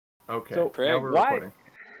Okay, So now Craig, we're why? recording.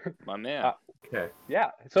 my man. Okay.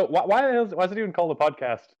 Yeah. So why is it even called a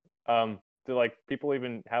podcast? Do like people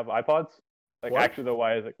even have iPods? Like What? actually though,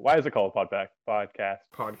 why is it called a podcast? Podcast?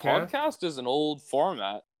 Podcast is an old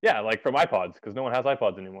format. Yeah, like from iPods because no one has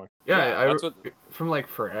iPods anymore. Yeah, that's what. from like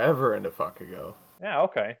forever and a fuck ago. Yeah.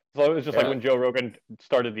 Okay. So it was just like Yeah. when Joe Rogan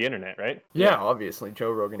started the internet, right? Yeah, obviously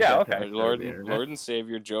Joe Rogan. Yeah, definitely okay. started the internet. Lord and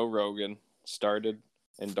Savior Joe Rogan started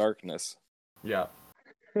in darkness. Yeah.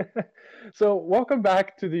 So welcome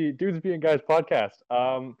back to the Dudes Being Guys podcast.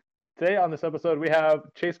 Today on this episode we have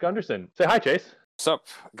Chase Gunderson. Say hi, Chase. What's up,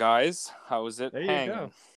 guys? How is it There you hanging?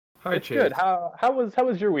 go. Hi, It's Chase. good. How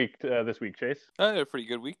was your week this week, Chase? I had a pretty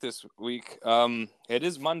good week this week. It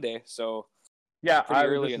is Monday, so Yeah, pretty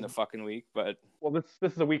early in the fucking week, but well,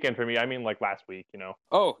 this is a weekend for me. I mean, like last week, you know.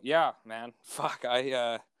 oh yeah, man, fuck, I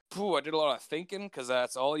did a lot of thinking because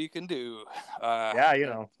that's all you can do. Yeah, you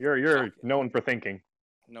know, you're fuck. known for thinking.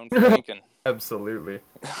 Known for thinking. Absolutely.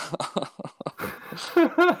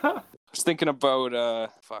 I was thinking about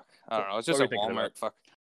fuck, I don't know. It's just What at were you thinking Walmart. about? Fuck,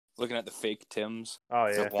 looking at the fake Tims. Oh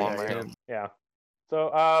It's yeah, at Walmart. yeah.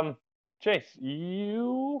 So Chase,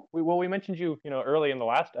 we mentioned you early in the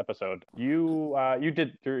last episode. You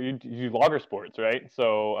do logger sports, right?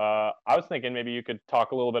 So I was thinking maybe you could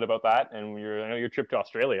talk a little bit about that and I know your trip to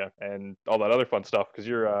Australia and all that other fun stuff because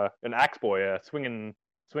you're an axe boy, swinging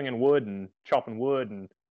wood and chopping wood and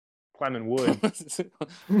climbing wood.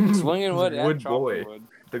 Swinging wood and Wood chopping boy. wood.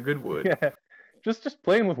 The good wood. Yeah, just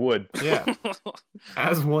playing with wood. Yeah,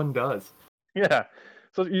 as one does. Yeah.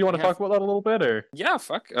 So you want to Yeah. talk about that a little bit, or? Yeah,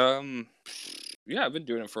 fuck. Yeah, I've been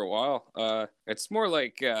doing it for a while. It's more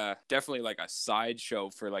like definitely like a sideshow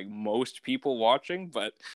for like most people watching,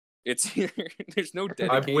 but it's there's no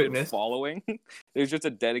dedicated witnessed. following. There's just a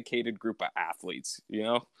dedicated group of athletes, you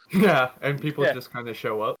know? Yeah, and people Yeah. just kind of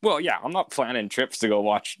show up. Well, yeah, I'm not planning trips to go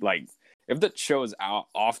watch like if the show's out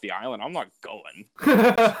off the island, I'm not going.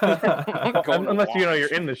 I'm not going to Unless watch. you're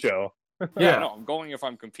in the show. Yeah, Yeah. no, I'm going if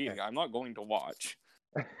I'm competing. I'm not going to watch.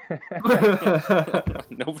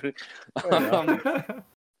 Nobody.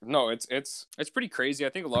 No, it's pretty crazy. I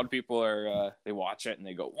think a lot of people are they watch it and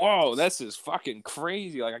they go, "Whoa, this is fucking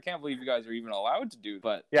crazy!" Like I can't believe you guys are even allowed to do.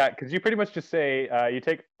 But Yeah, because you pretty much just say you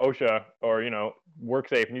take OSHA or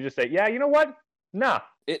WorkSafe, and you just say, yeah, you know what? Nah.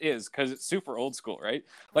 it is because it's super old school, right?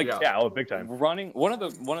 Like Yeah. Yeah, big time. running one of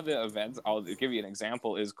the events. I'll give you an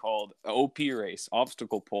example. Is called OP race,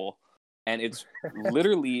 obstacle pole, and it's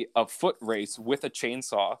literally a foot race with a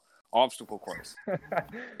chainsaw obstacle course.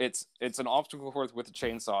 It's an obstacle course with a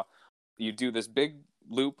chainsaw. You do this big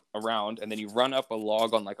loop around, and then you run up a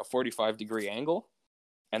log on like a 45-degree angle,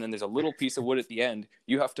 and then there's a little piece of wood at the end.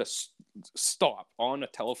 You have to stop on a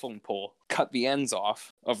telephone pole, cut the ends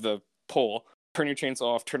off of the pole, turn your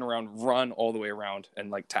chainsaw off, turn around, run all the way around, and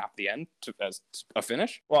like tap the end as a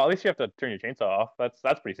finish. Well, at least you have to turn your chainsaw off.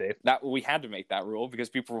 That's pretty safe. That we had to make that rule because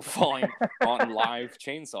people were falling on live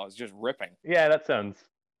chainsaws, just ripping. Yeah, that sounds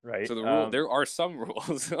right. So the rule, there are some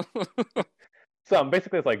rules.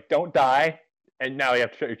 Basically it's like don't die, and now you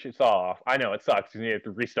have to shut your chainsaw off. I know it sucks because you have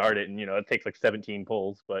to restart it, and it takes like 17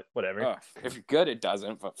 pulls, but whatever. If you're good, it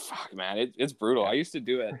doesn't. But fuck, man, it's brutal. I used to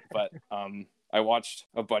do it, but I watched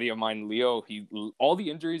a buddy of mine, Leo. All the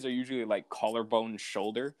injuries are usually like collarbone,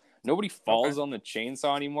 shoulder. Nobody falls on the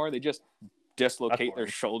chainsaw anymore. They just dislocate their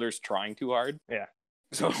shoulders trying too hard. Yeah.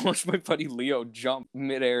 So I watched my buddy Leo jump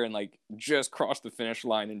midair and like just crossed the finish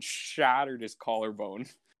line and shattered his collarbone.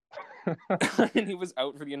 And he was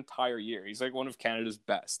out for the entire year. He's like one of Canada's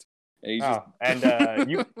best. And he's just... And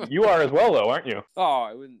you are as well though, aren't you?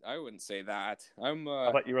 Oh, I wouldn't say that. I'm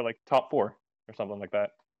I thought you were like top 4 or something like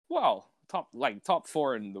that. well, top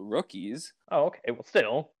 4 in the rookies. Oh, okay. Well,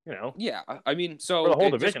 still, Yeah, I mean, so for the whole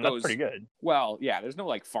it just division, that's goes- pretty good. Well, yeah, there's no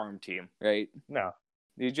like farm team, right? No.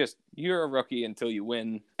 You're a rookie until you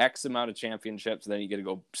win X amount of championships, then you get to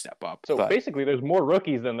go step up. So But- basically, there's more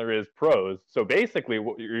rookies than there is pros. So basically,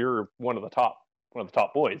 you're one of the top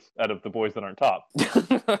boys out of the boys that aren't top.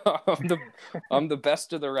 I'm the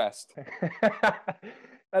best of the rest.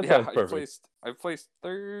 That sounds perfect. I placed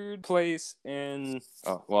 3rd place in.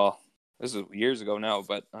 Oh well, this is years ago now,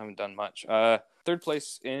 but I haven't done much. 3rd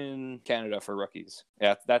place in Canada for rookies.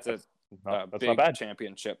 Yeah, that's a That's big not bad.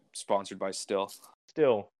 championship sponsored by Still.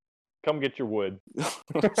 Still, come get your wood. I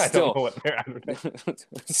don't Still, know what they're advertising.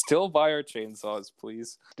 still buy our chainsaws,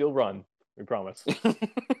 please. Still run. We promise.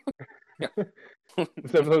 Yeah.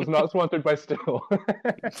 This episode's not sponsored by Still.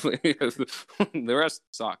 The rest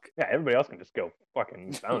suck. Yeah, everybody else can just go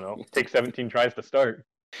fucking, I don't know, take 17 tries to start.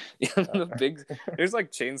 Yeah, there's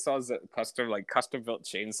like chainsaws that custom built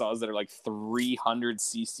chainsaws that are like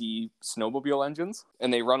 300cc snowmobile engines,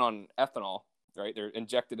 and they run on ethanol, right? They're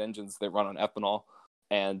injected engines that run on ethanol,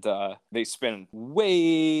 and they spin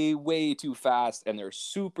way too fast, and they're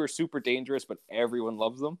super dangerous, but everyone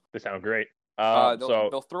loves them. They sound great.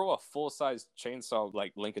 They'll throw a full-size chainsaw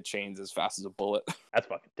like link of chains as fast as a bullet. That's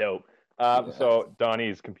fucking dope. Yeah. So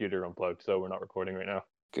Donnie's computer unplugged, so we're not recording right now.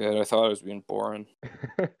 Good. I thought I was being boring.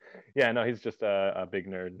 Yeah, no, he's just a big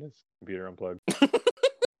nerd and his computer unplugged.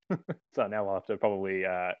 So now we'll have to probably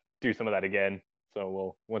do some of that again.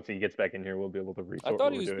 So once he gets back in here, we'll be able to resort. I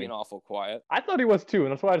thought he was being awful quiet. I thought he was too,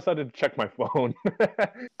 and that's why I decided to check my phone.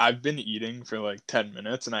 I've been eating for like 10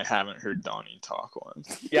 minutes, and I haven't heard Donnie talk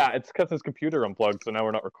once. Yeah, it's because his computer unplugged, so now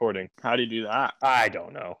we're not recording. How do you do that? I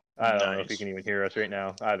don't know. I don't know if he Nice. can even hear us right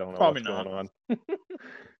now. I don't know Probably what's not. going on.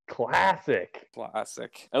 Classic.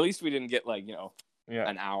 At least we didn't get like Yeah,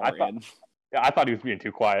 an hour in. Yeah, I thought he was being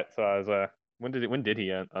too quiet, so I was when did he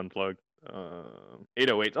unplug?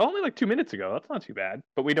 8:08. Only like 2 minutes ago. That's not too bad.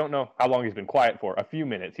 But we don't know how long he's been quiet for. A few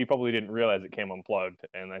minutes. He probably didn't realize it came unplugged,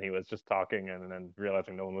 and then he was just talking, and then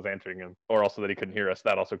realizing no one was answering him, or also that he couldn't hear us.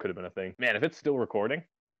 That also could have been a thing. Man, if it's still recording,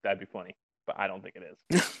 that'd be funny. But I don't think it is.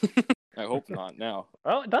 I hope not now.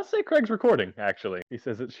 Well, it does say Craig's recording. Actually, he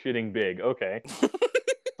says it's shitting big. Okay.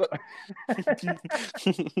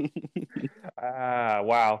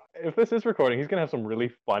 Wow. If this is recording, he's gonna have some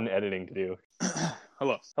really fun editing to do.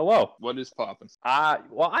 Hello. Hello. What is popping?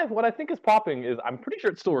 What I think is popping is I'm pretty sure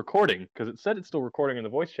it's still recording because it said it's still recording in the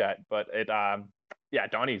voice chat, but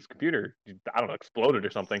Donnie's computer, I don't know, exploded or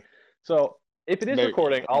something. So if it is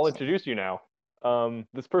recording, I'll introduce you now.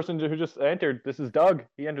 This person who just entered, this is Doug.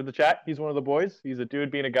 He entered the chat. He's one of the boys. He's a dude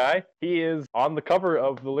being a guy. He is on the cover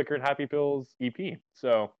of the Liquor and Happy Pills EP.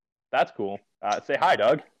 So that's cool. Say hi,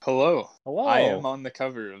 Doug. Hello. Hello. I am on the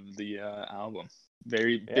cover of the album.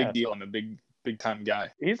 Very big deal. I'm a big time guy.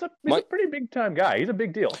 He's a pretty big time guy. He's a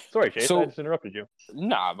big deal. Sorry, Chase. I just interrupted you.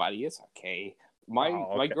 Nah, buddy, it's okay.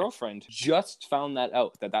 My girlfriend just found that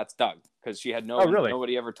out that's Doug because she had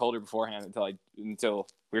nobody ever told her beforehand until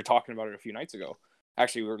we were talking about it a few nights ago.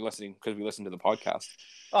 Actually, we were listening because we listened to the podcast.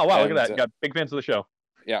 Oh wow, look at that! You got big fans of the show.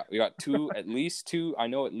 Yeah, we got at least two. I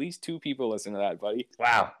know at least two people listen to that, buddy.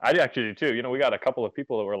 Wow, I actually do too. You know, we got a couple of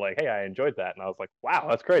people that were like, "Hey, I enjoyed that," and I was like, "Wow,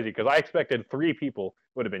 that's crazy," because I expected 3 people.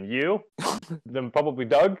 Would have been you, then probably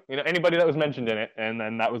Doug. You know, anybody that was mentioned in it, and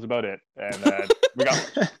then that was about it. And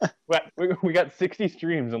we got 60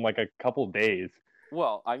 streams in like a couple days.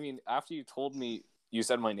 Well, I mean, after you told me. You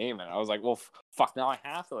said my name, and I was like, well, fuck, now I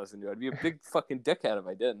have to listen to it. I'd be a big fucking dickhead if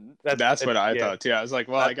I didn't. That's what I thought, too. I was like,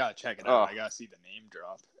 well, I got to check it out. I got to see the name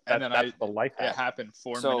drop. And then that's the life hack. It happened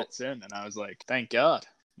 4 minutes in, and I was like, thank God.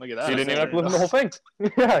 Look at that. You didn't even have to listen to the whole thing.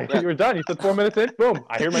 Yeah, you were done. You said 4 minutes in. Boom.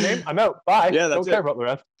 I hear my name. I'm out. Bye. Yeah, Don't care about the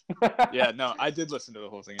rest. Yeah, no, I did listen to the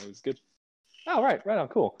whole thing. It was good. Oh, right on.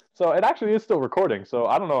 Cool. So it actually is still recording, so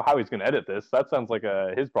I don't know how he's going to edit this. That sounds like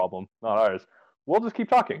his problem, not ours. We'll just keep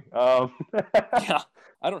talking. Yeah,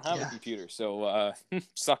 I don't have a computer, so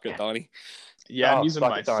suck it, Donnie. Yeah, I'm using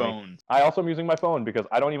my phone. I also am using my phone because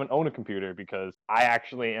I don't even own a computer because I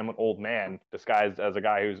actually am an old man disguised as a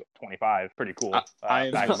guy who's 25. Pretty cool.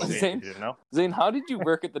 Zane, how did you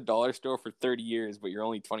work at the dollar store for 30 years, but you're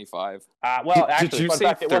only 25? Well, actually, fun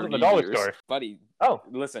fact, it wasn't the dollar store. Buddy. Oh,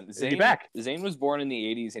 listen, Zane was born in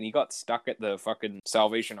the 80s, and he got stuck at the fucking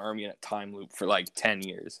Salvation Army in a time loop for like 10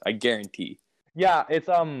 years. I guarantee. Yeah,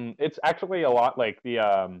 it's actually a lot like the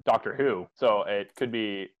Doctor Who, so it could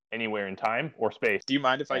be anywhere in time or space. Do you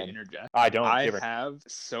mind if I interject? I don't. I have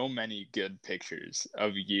so many good pictures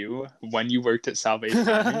of you when you worked at Salvation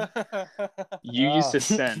Army. You used to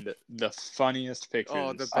send the funniest pictures.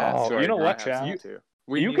 Oh, the best. You know what?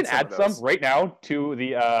 You can add some right now to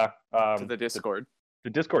the Discord. The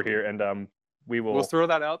Discord here, and we'll throw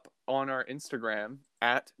that up on our Instagram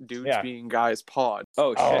at Dudes Being Guys Pod.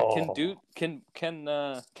 Oh shit!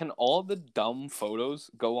 Can all the dumb photos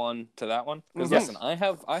go on to that one? Because listen, I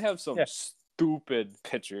have some stupid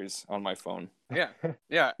pictures on my phone. Yeah.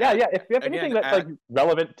 If you have anything that's like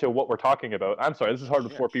relevant to what we're talking about, I'm sorry, this is hard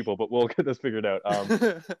with 4 people, but we'll get this figured out.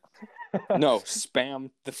 No, spam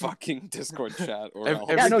the fucking Discord chat or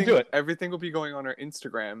do it. Everything will be going on our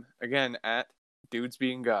Instagram again at Dudes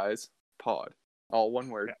Being Guys Pod. All one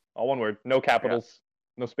word. Yeah, all one word. No capitals.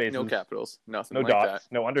 No spaces. No capitals. Nothing. No like dots.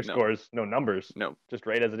 that. No underscores. No numbers. No. Just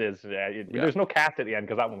right as it is. There's no cast at the end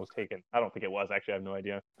because that one was taken. I don't think it was. Actually, I have no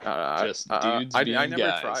idea. Just dudes being I never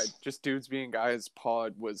guys. tried. Just Dudes Being Guys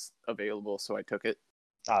Pod was available, so I took it.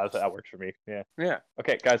 That works for me. Yeah. Yeah.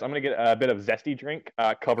 Okay, guys, I'm gonna get a bit of zesty drink.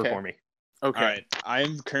 Cover for me. Okay. All right,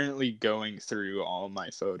 I'm currently going through all my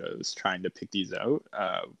photos, trying to pick these out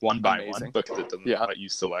one by one, Amazing. because it doesn't Yeah. let you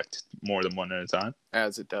select more than one at a time.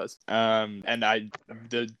 As it does. And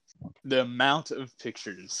the amount of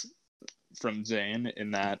pictures from Zane in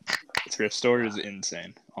that thrift store is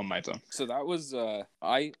insane on my phone. So that was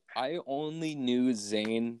I only knew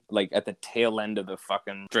Zane like at the tail end of the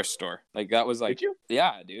fucking thrift store. Like that was like Did you?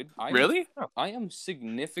 Yeah, dude. Really? I am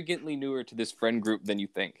significantly newer to this friend group than you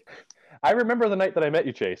think. I remember the night that I met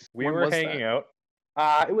you, Chase. We When were was hanging that?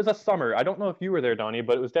 out. It was a summer. I don't know if you were there, Donnie,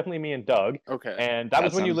 but it was definitely me and Doug. Okay. And that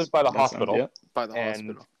was when you lived by the hospital. Yeah. By the and-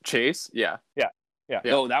 hospital. Chase? Yeah. Yeah.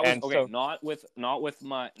 No, that was And okay. so- Not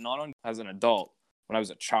on as an adult. When I was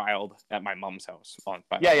a child at my mom's house by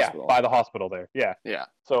the Yeah, hospital. by the hospital there. Yeah. Yeah.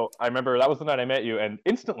 So I remember that was the night I met you, and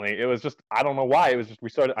instantly it was just, I don't know why, it was just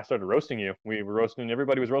I started roasting you. We were roasting,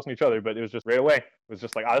 everybody was roasting each other, but it was just right away. It was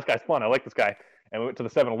just like, this guy's fun. I like this guy. And we went to the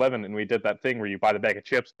 7-Eleven and we did that thing where you buy the bag of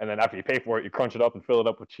chips, and then after you pay for it, you crunch it up and fill it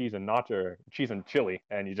up with cheese and cheese and chili,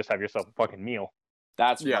 and you just have yourself a fucking meal.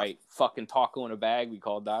 That's Yeah. right. Fucking taco in a bag. We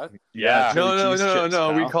called that. Yeah. chili No. cheese chips,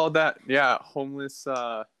 We pal. called that, homeless,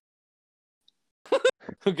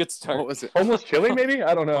 Good start. what was it? Homeless chili, maybe?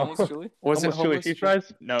 I don't know. Homeless chili. Was it Homeless chili cheese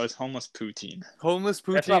fries? No, it's homeless poutine. Homeless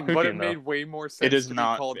That's not poutine, but it poutine, made way more sense It is to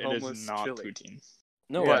not. be called It homeless is not chili. poutine.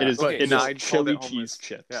 No, Yeah, It is. but It Nine is called chili it homeless. cheese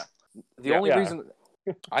chips. Yeah. The only Yeah. reason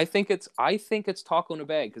I think it's taco in a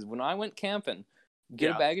bag because when I went camping, get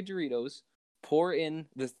Yeah. a bag of Doritos, pour in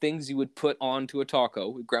the things you would put onto a taco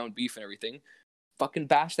with ground beef and everything, fucking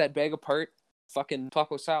bash that bag apart, fucking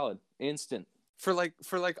taco salad, instant. For like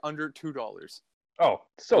under $2. Oh,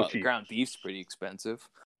 so Well, cheap. ground beef's pretty expensive.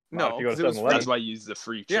 Well, No, if you go to 'cause it was 7-Eleven. That's why you use the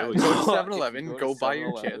free Yeah, chili. go to If you 7-Eleven, go to go buy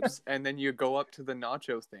your 7-Eleven. chips, and then you go up to the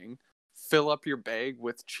nacho thing, fill up your bag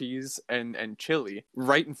with cheese and chili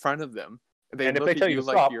right in front of them. They And if look they at tell you you to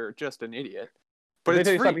like stop- you're just an idiot. But But they it's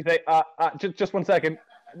tell you free. something, you say, just 1 second.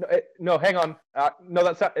 No, hang on. No,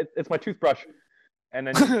 it's my toothbrush. And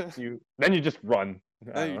then you just run. I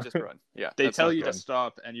Then don't you know. just run. Yeah. They that's tell not you good. to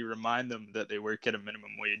stop, and you remind them that they work at a minimum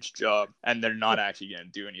wage job, and they're not actually going to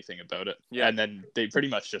do anything about it. Yeah. And then they pretty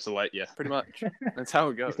much just let you. Pretty much. That's how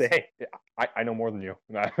it You goes. say, hey, I know more than you.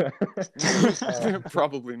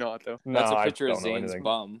 Probably not though. No, That's a I picture of don't know Zane's anything.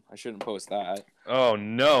 bum. I shouldn't post that. Oh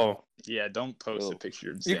no, Yeah, don't post Oh. a picture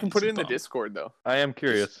of You can Zane's put it in the bum. Discord though. I am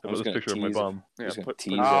curious I'm about just this gonna picture of my tease it. bum. Yeah, Just gonna put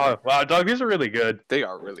tease it. Oh wow, dog, these are really good. They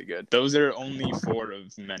are really good. Those are only 4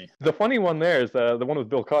 of many. The funny one there is the one with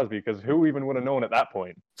Bill Cosby, because who even would have known at that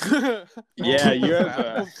point? Yeah, you have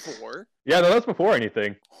that before. Yeah, no, that's before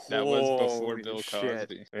anything. That was before Holy Bill shit.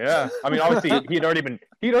 Cosby. Yeah, I mean, obviously he'd already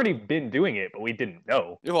been doing it, but we didn't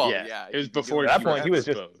know. Well, yeah, it was you can do before At that he point, he was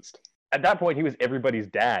just- exposed. At that point, he was everybody's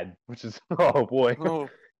dad, which is oh boy, Oh.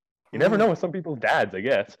 you never know with some people's dads, I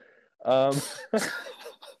guess.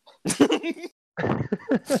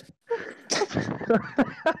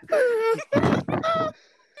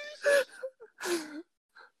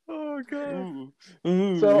 Oh god.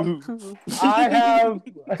 So I have.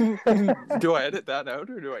 Do I edit that out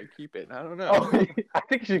or do I keep it? I don't know. Oh, I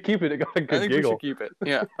think you should keep it. It got a I good think giggle. we should keep it.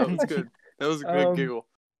 Yeah, that was good. That was a good giggle.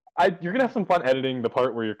 You're gonna have some fun editing the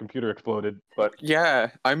part where your computer exploded, but Yeah,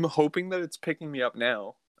 I'm hoping that it's picking me up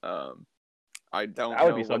now. I don't That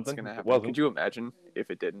would know be what's something gonna if it happen. wasn't. Could you imagine if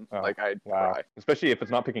it didn't? Oh, Like I'd wow. cry. Especially if it's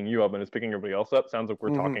not picking you up and it's picking everybody else up. Sounds like we're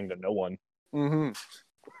Mhm. talking to no one. Mm-hmm.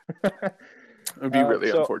 It would be really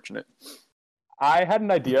so- unfortunate. I had an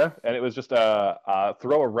idea, and it was just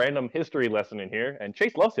throw a random history lesson in here. And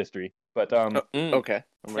Chase loves history, but Okay, I'm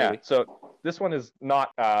yeah. ready. So this one is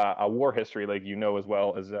not a war history like you know as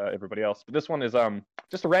well as everybody else. But this one is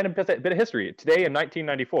just a random bit of history. Today in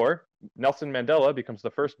 1994, Nelson Mandela becomes the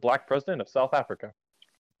first Black president of South Africa.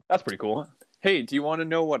 That's pretty cool. Hey, do you want to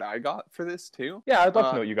know what I got for this too? Yeah, I'd love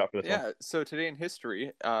to know what you got for this one. Yeah, so today in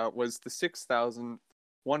history was the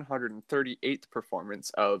 6,138th performance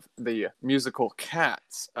of the musical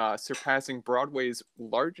Cats, surpassing Broadway's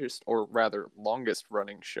largest, or rather longest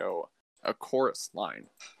running show, A Chorus Line.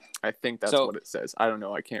 I think that's So- what it says. I don't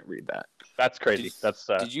know. I can't read that. That's crazy. Did- That's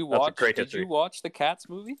Did you that's watch? a great Did history. you watch the Cats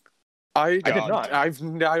movie? I did not. I've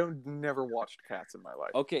never watched Cats in my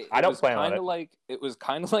life. Okay, I don't plan on kinda it. like it was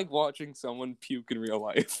kind of like watching someone puke in real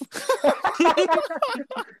life.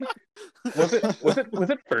 Was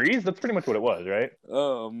it furries? That's pretty much what it was, right?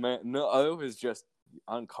 Oh man, no, it was just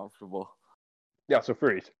uncomfortable. Yeah, so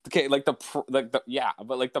furries. Okay,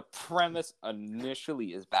 but like the premise initially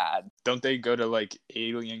is bad. Don't they go to like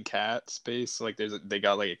alien cat space? Like they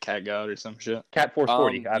got like a cat god or some shit. Cat Force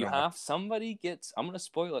 40. I You don't know. have somebody gets. I'm gonna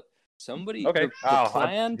spoil it. Somebody. Okay. The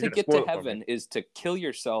plan you're to gonna get spoil to it for me. heaven is to kill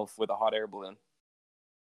yourself with a hot air balloon.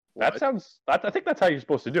 That What? sounds. I think that's how you're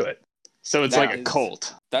supposed to do it. So it's That like a is-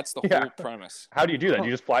 cult. That's the Yeah. whole premise. How do you do that? Do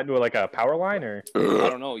you just fly into like a power line, or? I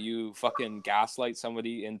don't know. You fucking gaslight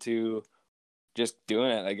somebody into just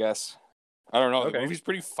doing it, I guess. I don't know. Okay. The movie's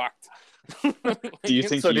pretty fucked. Do you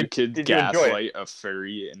think So you did could you enjoy it? gaslight a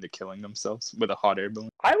furry into killing themselves with a hot air balloon?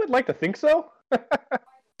 I would like to think so.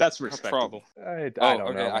 That's respectable. I don't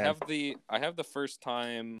okay. know. I Man. have the first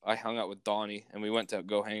time I hung out with Donnie, and we went to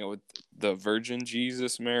go hang out with the Virgin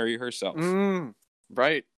Jesus Mary herself.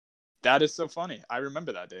 Right. That is so funny. I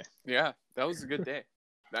remember that day. Yeah, that was a good day.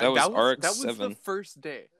 That was that was the RX-7. first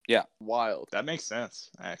day. Yeah. Wild. That makes sense,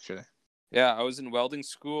 actually. Yeah, I was in welding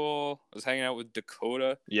school. I was hanging out with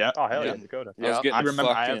Dakota. Yeah. Oh hell yeah, Yeah. Dakota. I was Yeah. getting I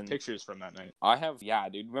remember. I have fucking- pictures from that night. I have, yeah,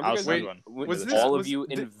 dude. Remember I'll you guys send when- one. when Was this- all was of you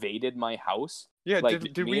the- invaded my house? Yeah, Like,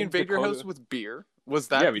 did me we and invade your Dakota- house with beer? Was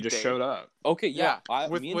that Yeah, the we just day? showed up. Okay, yeah.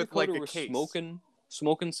 with- Me and with, Dakota like, a were case.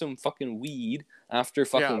 smoking some fucking weed after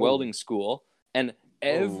fucking Yeah. welding school, and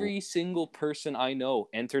every single person I know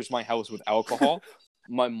enters my house with alcohol.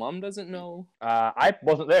 My mom doesn't know. I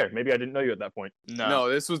wasn't there. Maybe I didn't know you at that point. No,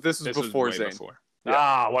 this was before way Zane. before. Yeah.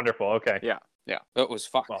 Ah, wonderful. Okay. Yeah. It was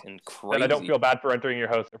fucking crazy. Then I don't feel bad for entering your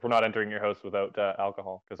house if we're not entering your house without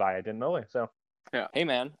alcohol because I didn't know it. So Hey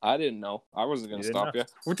man, I didn't know. I wasn't gonna You didn't stop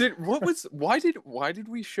you. Why did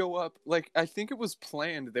we show up? Like, I think it was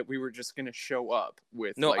planned that we were just gonna show up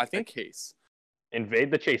with No, like, I think- a case.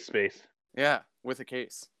 invade the chase space. Yeah, with a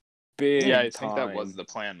case. Big Yeah, I think that time. was the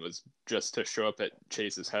plan, was just to show up at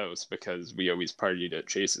Chase's house because we always partied at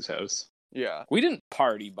Chase's house. Yeah. We didn't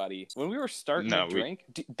party, buddy. When we were starting No, to we- drink,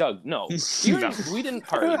 Doug, no. No. We didn't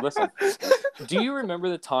party. Listen, do you remember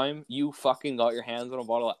the time you fucking got your hands on a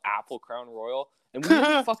bottle of Apple Crown Royal? And we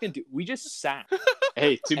didn't fucking do. We just sat.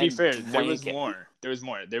 Hey, to be And fair, there was drank it. more. There was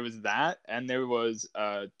more. There was that, and there was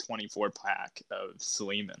a 24-pack of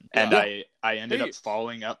Sleeman. And Yeah. I ended Hey. up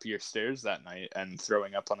falling up your stairs that night and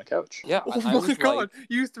throwing up on the couch. Yeah, Oh and I my was god, like,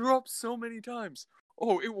 you threw up so many times.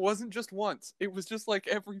 Oh, it wasn't just once. It was just like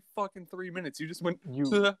every fucking 3 minutes. You just went.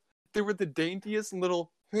 You They were the daintiest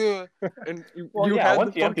little. And you, well, you yeah. had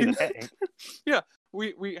Once the you empty fucking. the tank,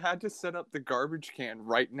 We had to set up the garbage can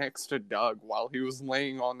right next to Doug while he was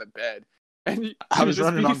laying on the bed, and I was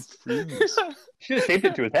running on fumes. fumes. should have taped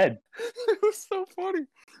it to his head It was so funny.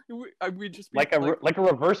 We just be like a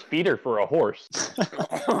reverse feeder for a horse.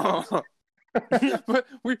 but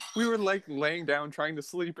we were like laying down trying to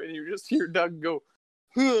sleep, and you just hear Doug go,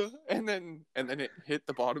 "Huh," and then it hit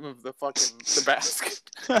the bottom of the basket.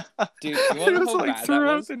 dude, you It want to was know how like bad that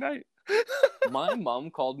throughout was? the night. My mom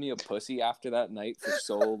called me a pussy after that night for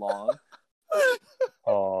so long.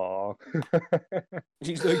 Oh,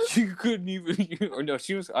 She's like, you couldn't even. Or no,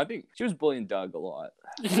 I think she was bullying Doug a lot.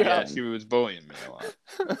 Yeah, she was bullying me a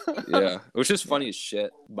lot. Yeah, which is funny as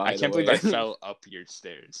shit. By I can't the believe way. I fell up your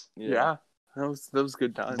stairs. Yeah, that was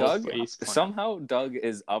good times. Doug, Face plant. somehow Doug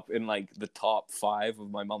is up in like the top 5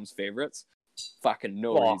 of my mom's favorites. Fucking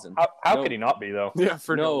no reason. How No- could he not be though? Yeah,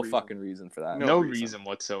 for no no reason. fucking reason for that. No No reason. reason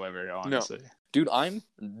whatsoever, honestly. Dude, I'm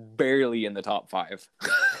barely in the top 5.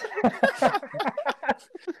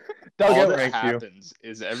 Doug All that outranks you. happens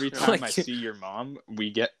is every time I Like- see your mom,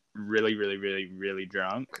 we get really, really, really, really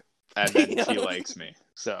drunk, and then she Yeah. likes me.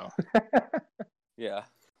 So Yeah.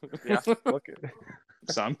 Yeah. Look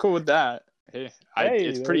at- I'm cool with that. Hey, Hey,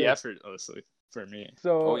 it's there pretty you go. effortlessly for me.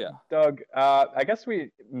 So, Oh, yeah. Doug, I guess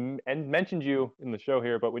we mentioned you in the show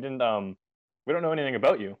here, but we didn't. We don't know anything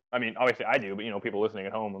about you. I mean, obviously I do, but people listening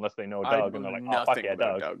at home, unless they know I Doug know and they're like, "Oh, fuck nothing yeah,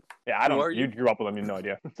 about Doug." Yeah, I Who are don't. You you? grew up with him, you have no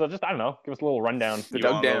idea. So just I don't know. Give us a little rundown. The You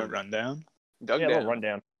Doug want a little down. rundown? Doug Yeah, a down. little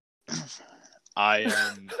rundown. I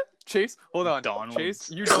am. Chase, hold on. Donald.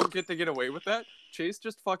 Chase, you don't get to get away with that. Chase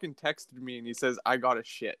just fucking texted me and he says, "I got a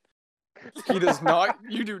shit." He does not.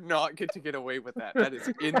 You do not get to get away with that. That is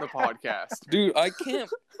in the podcast. Dude, I can't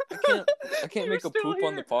You're make a still poop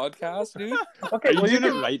on the here. podcast, dude. Okay, Are you well, doing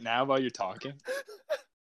can- it right now while you're talking?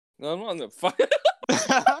 I'm on the fuck.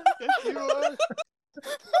 Yes, you are.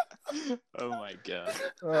 Oh my god.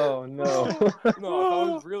 Oh no.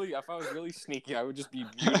 No, if I was really sneaky, I would just be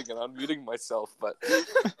muting and unmuting myself, but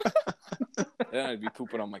then I'd be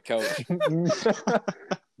pooping on my couch.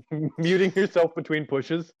 Muting yourself between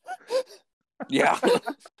pushes. Yeah.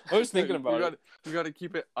 I was thinking about it. You got to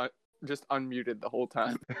keep it just unmuted the whole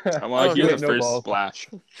time. I want Oh, to hear yeah, the no first balls. splash.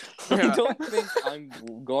 I Yeah. don't think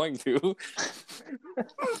I'm going to.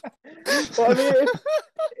 Well, I mean,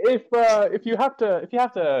 if you have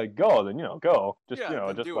to go, then go. Just Yeah,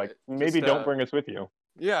 then just do like it. maybe Just, don't bring us with you.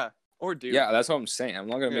 Yeah, or do. Yeah, that's what I'm saying. I'm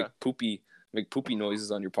not gonna Yeah. make poopy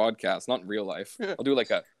noises on your podcast, not in real life. Yeah. I'll do like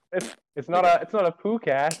a It's not a poo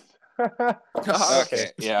cast.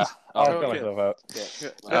 Okay. Yeah. I'll Okay. fill myself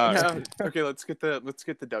out. Okay, let's get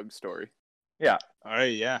the Doug story. Yeah. All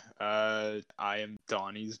right, yeah. I am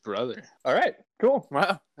Donnie's brother. All right. Cool.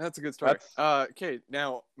 Wow, that's a good story. That's- Okay,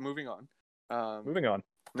 now moving on. Moving on.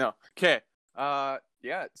 No. Okay.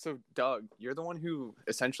 Yeah. So Doug, you're the one who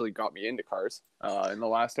essentially got me into cars. In the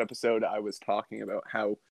last episode, I was talking about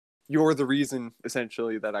how you're the reason,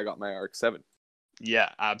 essentially, that I got my RX-7. Yeah,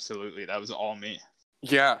 absolutely. That was all me.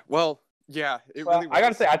 Yeah. Well. Yeah. It Well, really was. I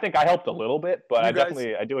gotta say, I think I helped a little bit, but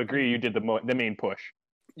You I do agree you did the main push.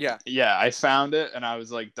 Yeah. Yeah, I found it and I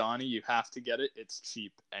was like, Donnie, you have to get it. It's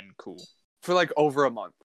cheap and cool. For like over a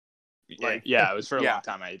month. Like, yeah, it was for a yeah. long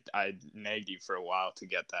time. I nagged you for a while to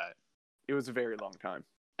get that. It was a very long time.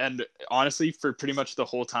 And honestly, for pretty much the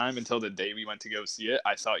whole time until the day we went to go see it,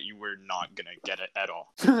 I thought you were not going to get it at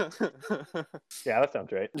all. Yeah, that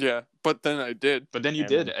sounds right. Yeah, but then I did. But then you And-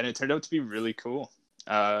 did, and it turned out to be really cool.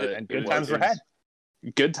 And good it times were was- had.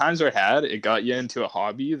 Good times were had. It got you into a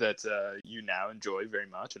hobby that you now enjoy very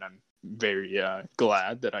much, and I'm very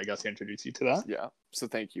glad that I got to introduce you to that. Yeah, so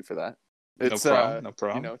thank you for that. No It's problem. No you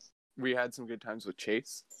problem. know, we had some good times with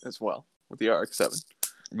Chase as well with the RX-7.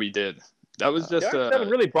 We did. That was just Yeah, Seven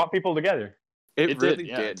really brought people together, It really did.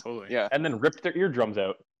 Yeah, did. totally. Yeah, and then ripped their eardrums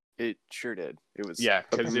out. it sure did. It was Yeah,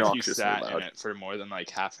 because if you obnoxiously sat loud. in it for more than like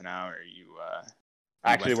half an hour, you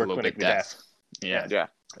Actually, went we're a little bit clinically deaf. deaf. Yeah, Yeah, it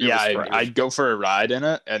yeah. was crazy. I'd go for a ride in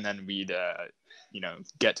it, and then we'd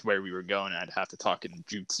get to where we were going. And I'd have to talk in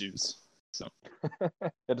jutsus. So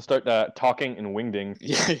Had to start talking in wingdings.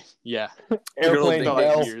 yeah, Airplane Felt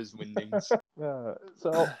bells. ears, windings.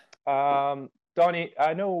 Donnie,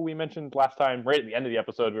 I know we mentioned last time, right at the end of the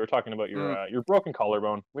episode, we were talking about your broken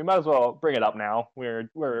collarbone. We might as well bring it up now. We're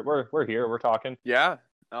here. We're talking. Yeah.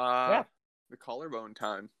 Yeah. The collarbone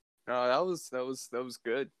time. That was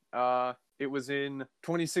good. It was in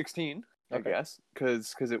 2016, I Okay. guess,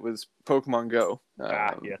 because it was Pokemon Go.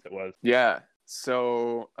 Yes, it was. Yeah.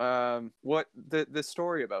 So, what the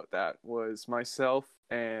story about that was myself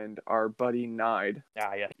and our buddy Nide.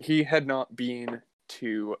 Yeah. He had not been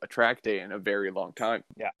to a track day in a very long time.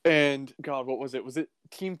 Yeah. And God, what was it? Was it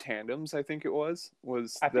Team Tandems? I think it was.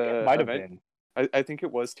 I think it might have been. I think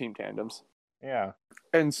it was Team Tandems. Yeah.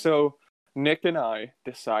 And so Nick and I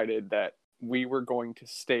decided that we were going to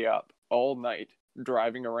stay up all night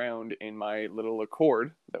driving around in my little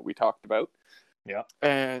Accord that we talked about. Yeah.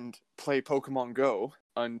 And play Pokemon Go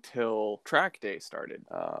until track day started.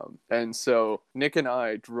 And so Nick and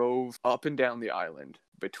I drove up and down the island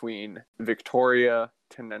between Victoria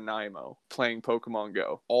to Nanaimo playing Pokemon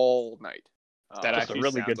Go all night. That Just a actually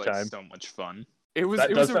really sounds good like time. so much fun. It was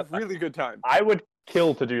That a does sound- really good time. I would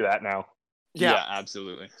kill to do that now. Yeah,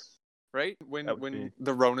 Absolutely. right? When That would be-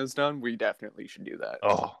 the Rona's done, we definitely should do that.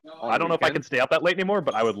 Oh, On I don't know if I weekend. can stay up that late anymore,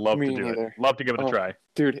 but I would love Me to do neither. it. Love to give it a Oh. try.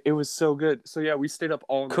 Dude, it was so good. So yeah, we stayed up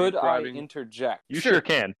all night Could I driving. interject? You Sure. sure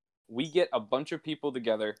can. We get a bunch of people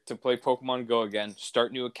together to play Pokemon Go again,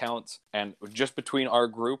 start new accounts, and just between our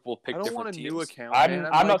group, we'll pick I don't different want a teams. new account. I'm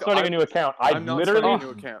man. not starting a new account. I I'm not literally starting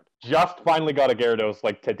a new account. just finally got a Gyarados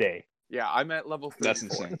like today. Yeah, I'm at level 34. That's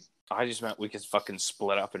insane. I just meant we could fucking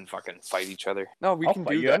split up and fucking fight each other. No, we I'll can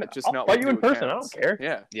fight do you that. in- Just I'll not fight with you in new person, I accounts. don't care.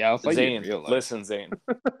 Yeah. Yeah, I'll fight you in Zane, real life. listen, Zane.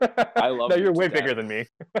 I love No, you you're to way death. bigger than me.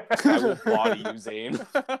 I will body you, Zane.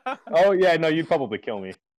 Oh yeah, no, you'd probably kill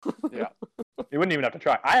me. Yeah. You wouldn't even have to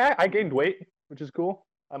try. I gained weight, which is cool.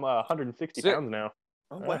 I'm 160 Sick. pounds now.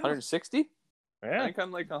 Oh, Yeah. wow. 160? I Yeah. think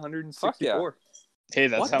I'm like 164. Hey,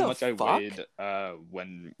 that's What how the much I fuck? weighed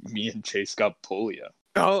when me and Chase got polio.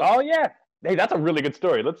 Oh yeah. Hey, that's a really good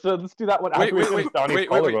story. Let's do that one. after we finish Donnie's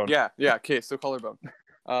collarbone. Yeah. Okay, so collarbone.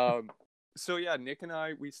 So yeah, Nick and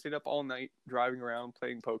I, we stayed up all night driving around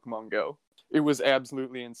playing Pokemon Go. It was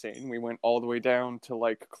absolutely insane. We went all the way down to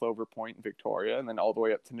like Clover Point in Victoria, and then all the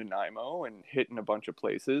way up to Nanaimo, and hit in a bunch of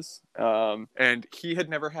places. And he had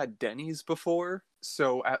never had Denny's before,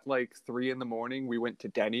 so at like 3 a.m, we went to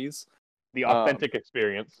Denny's. The authentic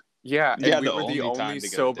experience. Yeah, and Yeah, we the were the only time only to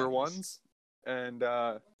go to sober Denny's. ones. And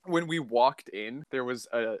when we walked in, there was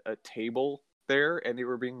a table there, and they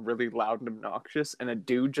were being really loud and obnoxious, and a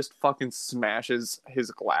dude just fucking smashes his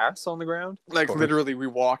glass on the ground. Like course. literally, we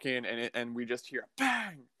walk in and we just hear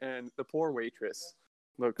bang, and the poor waitress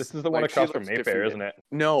looks. This is the one like across she from looks Mayfair, defeated. isn't it?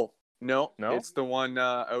 No, No? it's the one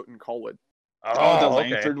out in Colwood. Oh, the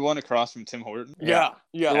okay. Langford one across from Tim Horton? Yeah,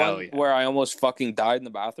 The yeah, Hell one yeah. where I almost fucking died in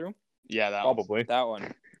the bathroom? Yeah, that one. Probably. That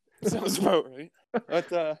one. sounds about right.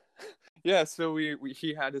 But yeah, so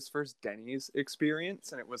he had his first Denny's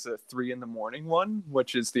experience, and it was a 3 a.m. one,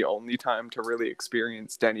 which is the only time to really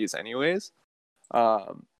experience Denny's anyways.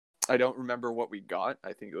 And I don't remember what we got.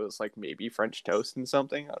 I think it was like maybe French toast and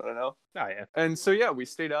something. I don't know. Oh yeah. And so yeah, we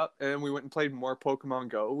stayed up and we went and played more Pokemon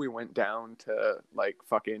Go. We went down to like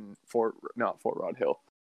fucking Fort Rod Hill.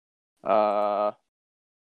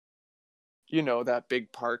 You know that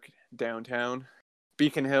big park downtown,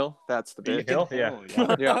 Beacon Hill. That's the bit. Hill? Yeah.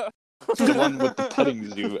 Yeah. The one with the petting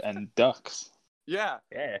zoo and ducks. Yeah.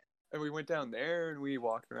 Yeah. And we went down there and we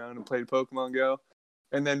walked around and played Pokemon Go.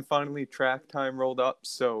 And then finally track time rolled up.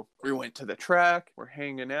 So we went to the track. We're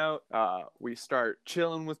hanging out. We start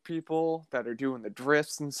chilling with people that are doing the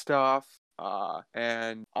drifts and stuff.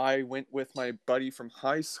 And I went with my buddy from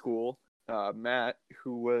high school, Matt,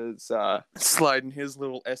 who was sliding his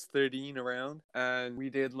little S13 around. And we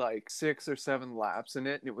did like 6 or 7 laps in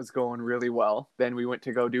it. And it was going really well. Then we went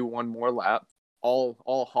to go do one more lap.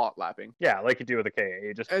 All hot lapping. Yeah, like you do with a KA.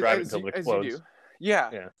 You just drive it until it explodes.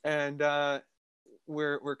 Yeah. And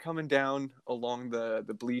we're coming down along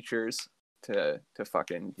the bleachers to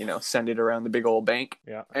fucking, send it around the big old bank.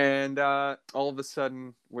 Yeah. And all of a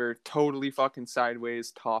sudden we're totally fucking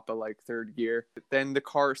sideways, top of like third gear. Then the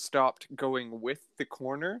car stopped going with the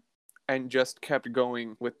corner and just kept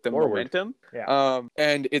going with the Forward. Momentum. Yeah.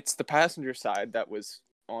 And it's the passenger side that was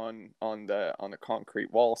on the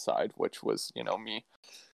concrete wall side, which was, me.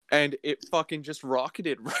 And it fucking just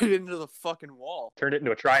rocketed right into the fucking wall. Turned it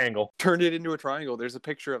into a triangle. There's a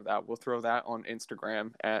picture of that. We'll throw that on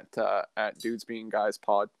Instagram at Dudes Being Guys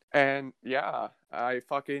Pod. And yeah,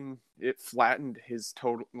 it flattened his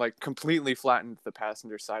completely flattened the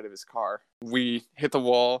passenger side of his car. We hit the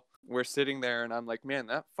wall. We're sitting there and I'm like, man,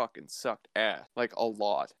 that fucking sucked ass. Like a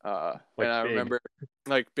lot. And I remember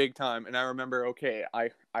like big time. And I remember, okay,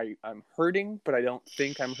 I'm hurting, but I don't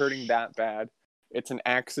think I'm hurting that bad. It's an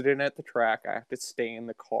accident at the track. I have to stay in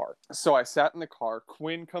the car. So I sat in the car.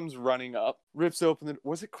 Quinn comes running up, rips open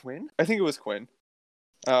was it Quinn? I think it was Quinn.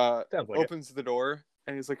 Opens the door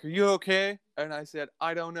and he's like, "Are you okay?" And I said,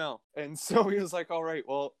 "I don't know." And so he was like, "All right,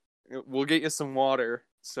 well, we'll get you some water."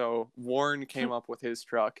 So Warren came up with his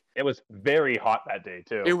truck. It was very hot that day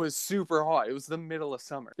too. It was super hot. It was the middle of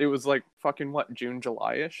summer. It was like fucking June,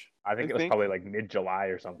 July-ish? I think it was probably like mid-July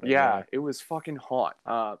or something. Yeah, it was fucking hot.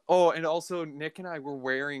 And also Nick and I were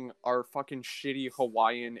wearing our fucking shitty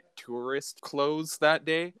Hawaiian tourist clothes that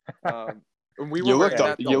day. And we were wearing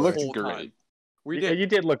that the whole time. We did. You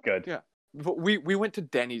did look good. Yeah. But we went to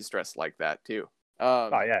Denny's dressed like that too. Oh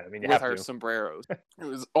yeah, I mean, you with have our to. sombreros. It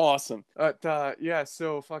was awesome. Yeah,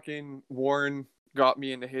 so fucking Warren got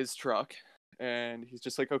me into his truck, and he's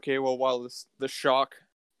just like, okay, well, while the shock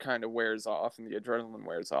kind of wears off and the adrenaline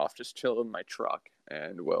wears off, just chill in my truck,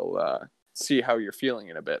 and we'll see how you're feeling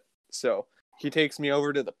in a bit. So he takes me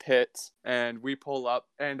over to the pits, and we pull up,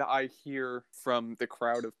 and I hear from the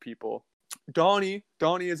crowd of people, Donnie,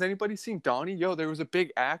 has anybody seen Donnie? Yo, there was a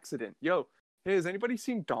big accident. Yo, hey, has anybody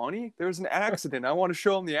seen Donnie? There was an accident. I want to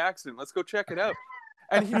show him the accident. Let's go check it out.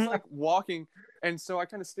 And he's like walking. And so I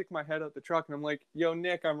kind of stick my head out the truck and I'm like, yo,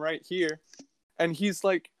 Nick, I'm right here. And he's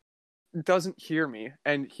like, doesn't hear me.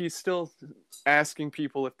 And he's still asking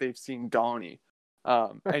people if they've seen Donnie.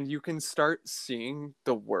 And you can start seeing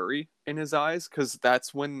the worry in his eyes because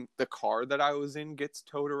that's when the car that I was in gets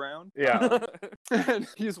towed around. Yeah. And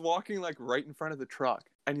he's walking like right in front of the truck.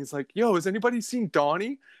 And he's like, yo, has anybody seen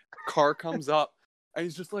Donnie? Car comes up. And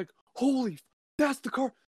he's just like, holy, that's the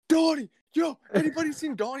car. Donnie, yo, anybody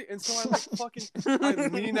seen Donnie? And so I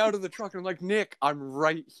lean out of the truck and I'm like, Nick, I'm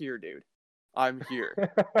right here, dude. I'm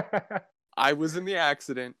here. I was in the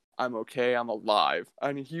accident. I'm okay. I'm alive.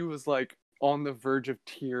 And he was like on the verge of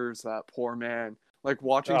tears, that poor man. Like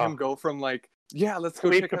watching him go from like, yeah, let's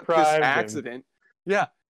go check out this accident. Yeah.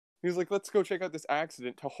 He was like, let's go check out this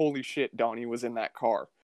accident to holy shit, Donnie was in that car.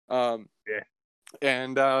 Yeah.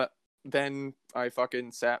 And then I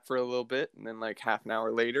fucking sat for a little bit, and then like half an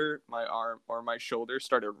hour later, my arm or my shoulder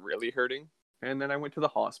started really hurting. And then I went to the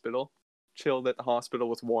hospital, chilled at the hospital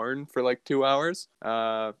with Warren for like 2 hours.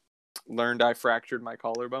 Learned I fractured my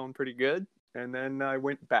collarbone pretty good. And then I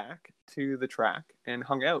went back to the track and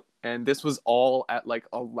hung out. And this was all at like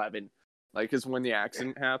 11, like is when the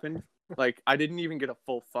accident happened. Like I didn't even get a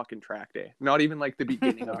full fucking track day. Not even like the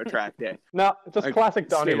beginning of a track day. No, it's just like, classic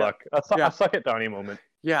Donnie luck. A suck it Donnie moment.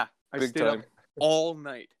 Yeah, I Big stayed time. up all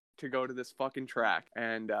night to go to this fucking track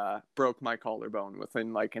and broke my collarbone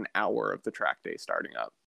within like an hour of the track day starting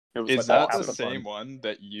up. It was Is that the awesome. same one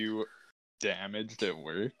that you damaged at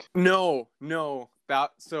work? No,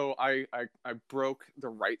 So I broke the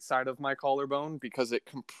right side of my collarbone because it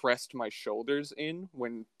compressed my shoulders in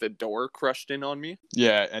when the door crushed in on me.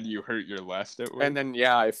 Yeah, and you hurt your left at work. And then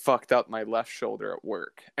I fucked up my left shoulder at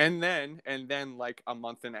work. And then like a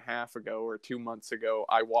month and a half ago or 2 months ago,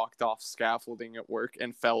 I walked off scaffolding at work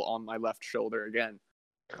and fell on my left shoulder again.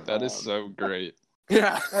 That is so great.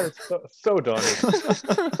 Yeah. That is so Donnie.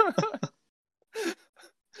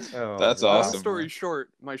 Oh, That's wow. awesome. Long story short,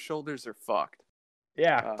 my shoulders are fucked.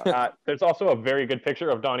 Yeah. There's also a very good picture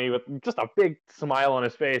of Donnie with just a big smile on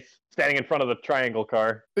his face, standing in front of the triangle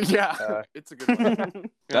car. Yeah, it's a good one.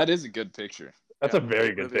 That is a good picture. That's a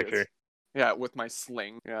very good really picture. is. Yeah, with my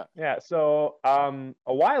sling. Yeah. Yeah. So,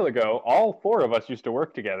 a while ago, all four of us used to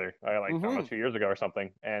work together. I don't know, 2 years ago or something,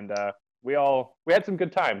 and we had some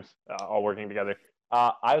good times all working together.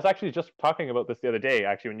 I was actually just talking about this the other day,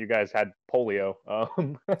 actually, when you guys had polio.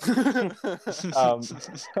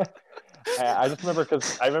 I just remember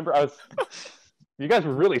because you guys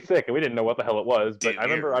were really sick, and we didn't know what the hell it was. But Dude, I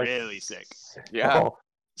remember we were I was really sick. Yeah.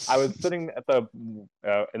 I was sitting at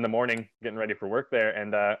in the morning getting ready for work there,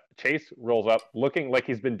 and Chase rolls up looking like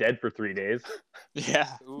he's been dead for 3 days. Yeah.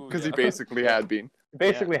 Because he basically had been.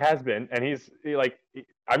 Basically has been, and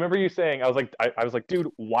I remember you saying, I was like, dude,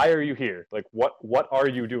 why are you here? Like, what are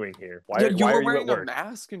you doing here? Why you are were you wearing at a work?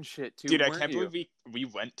 mask and shit too. Dude, I weren't can't you? believe we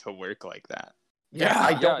went to work like that. Yeah,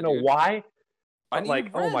 I don't know dude. why. I But like,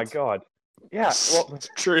 need oh my rent. god. Yeah, well,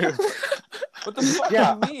 True. What the fuck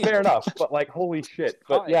yeah, do you mean? fair enough. But like, holy shit.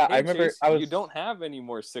 But yeah, Hey, I remember Chase, I was. You don't have any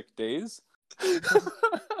more sick days.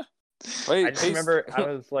 I just remember I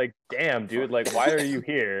was like, damn, dude, like, why are you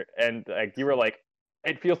here? And like, you were like,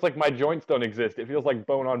 it feels like my joints don't exist. It feels like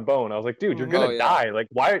bone on bone. I was like, dude, you're gonna Oh, yeah. die. Like,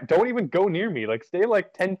 why? Don't even go near me. Like, stay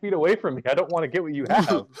like 10 feet away from me. I don't want to get what you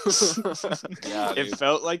have. Yeah, It dude.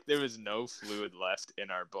 felt like there was no fluid left in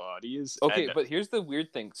our bodies. Okay, and but here's the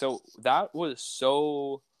weird thing. So that was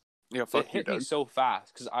so. Yeah, It fuck you, hit me Doug. so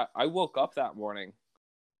fast because I woke up that morning,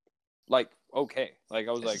 like okay, like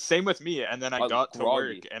I was like, same with me. And then I I was got to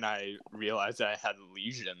groggy. work and I realized I had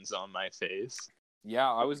lesions on my face. yeah,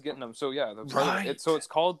 I was getting them. So yeah, Right. it's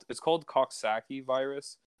called Coxsackie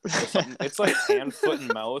virus. Or something. It's like hand, foot,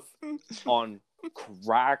 and mouth on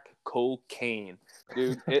crack cocaine,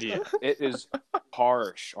 dude. It is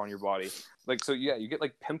harsh on your body. Like so, yeah, you get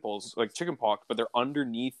like pimples, like chicken pox, but they're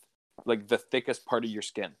underneath like the thickest part of your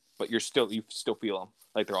skin. But you still feel them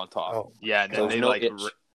like they're on top. Oh, Yeah, and then There's they no like, itch.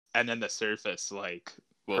 and then the surface like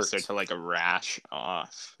will Hurts. start to like a rash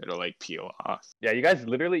off. It'll like peel off. yeah, you guys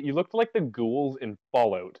you looked like the ghouls in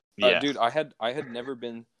Fallout. Yeah, Dude, I had never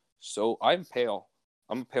been so. I'm pale.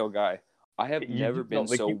 I'm a pale guy. I have never been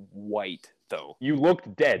so white though. You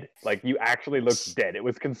looked dead. Like, you actually looked dead. It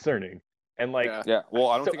was concerning. And like, Yeah. Yeah. Well,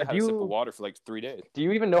 I don't So think I had a sip of water for like 3 days. do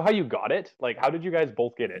you even know how you got it? Like, how did you guys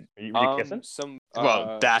both get it? Were you kissing? Some.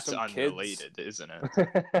 well, that's some kids- unrelated, isn't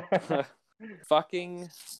it? Fucking.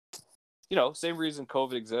 Same reason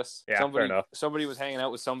COVID exists. Yeah, fair enough. Somebody was hanging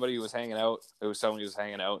out with somebody who was hanging out. It was somebody who was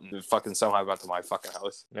hanging out, and it fucking somehow got to my fucking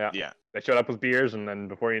house. Yeah. Yeah. They showed up with beers, and then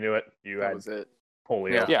before you knew it, you That had was it.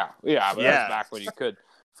 polio. Yeah. But that Yeah. was back when you could.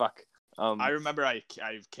 Fuck. I remember I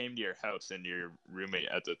came to your house and your roommate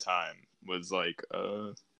at the time was like,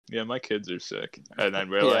 yeah, my kids are sick. And then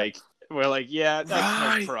we're like, yeah, that's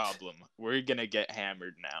Right. no problem. We're gonna get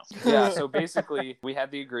hammered now. Yeah, so basically we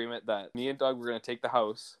had the agreement that me and Doug were gonna take the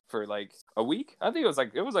house for like a week. I think it was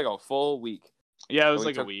like a full week. Yeah, it was We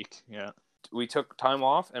like a took- week. Yeah. We took time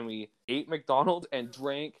off and we ate McDonald's and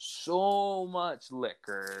drank so much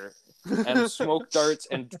liquor and smoked darts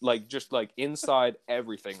and like just like inside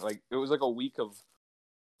everything. Like it was like a week of.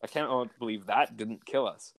 I can't believe that didn't kill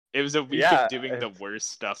us. It was a week Yeah, of doing the worst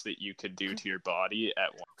stuff that you could do to your body at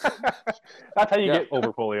once. That's how you Yeah. get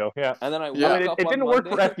over polio. Yeah. And then I Yeah. I woke mean, up it on didn't work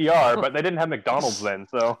for Monday. FDR, but they didn't have McDonald's then,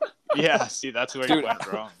 so. Yeah, see, that's where Dude, you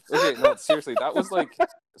went wrong. Okay, no, seriously, that was like.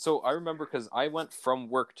 So I remember because I went from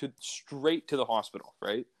work straight to the hospital,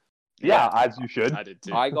 right? Yeah, as you should. I did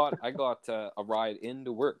too. I got a ride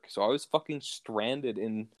into work, so I was fucking stranded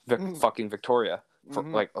in fucking Victoria for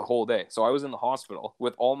Mhm. like a whole day. So I was in the hospital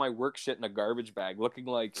with all my work shit in a garbage bag, looking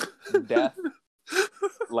like death,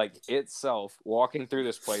 like itself, walking through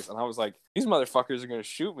this place, and I was like, these motherfuckers are gonna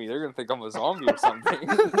shoot me. They're gonna think I'm a zombie or something.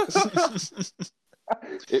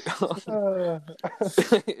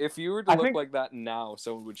 If you were to I look think- like that now,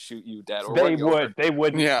 someone would shoot you dead. Or They run you over.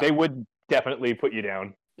 would. Yeah. They would definitely put you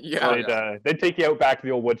down. Yeah. They'd take you out back to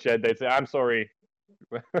the old woodshed. They'd say, "I'm sorry."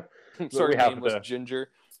 Sorry, we have nameless to- Ginger.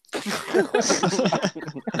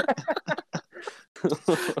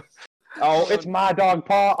 Oh, it's my dog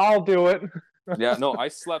paw. I'll do it. Yeah, no, I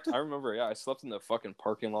slept. I remember. Yeah, I slept in the fucking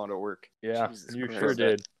parking lot at work. Yeah, Jesus you Christ. sure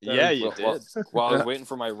did. Yeah, you While- did. While I was waiting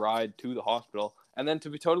for my ride to the hospital. And then, to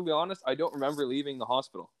be totally honest, I don't remember leaving the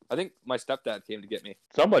hospital. I think my stepdad came to get me.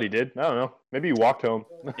 Somebody did. I don't know. Maybe you walked home.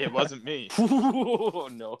 It wasn't me. Oh,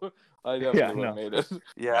 no. I definitely Yeah, would no. have made it.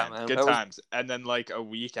 Yeah, man. Good that was- times. And then like a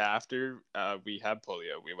week after we had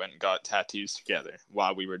polio, we went and got tattoos together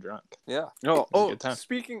while we were drunk. Yeah. No. a Oh, good time.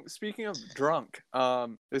 speaking of drunk,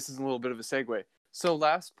 this is a little bit of a segue. So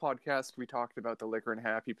last podcast we talked about the Liquor and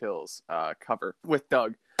Happy Pills cover with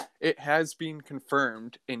Doug. It has been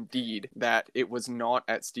confirmed, indeed, that it was not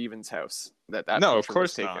at Steven's house. That No, of picture course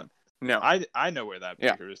was taken. not. No. I know where that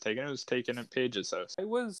Yeah. picture was taken. It was taken at Paige's house. I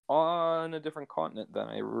was on a different continent than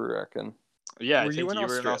I reckon. Yeah, Were I you think in you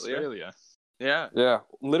were in Australia? Australia. Yeah. Yeah.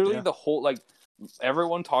 Literally Yeah. the whole, like,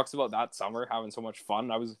 everyone talks about that summer having so much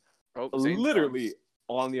fun. I was Oh, same literally songs.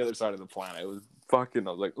 on the other side of the planet. It was fucking,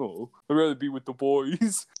 I was like, oh, I'd rather be with the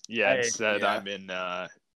boys. Yeah, Hey, instead yeah. I'm in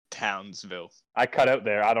Townsville. I cut out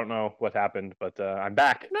there. I don't know what happened, but I'm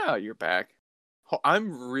back. No, you're back.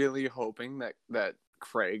 I'm really hoping that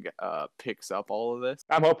Craig picks up all of this.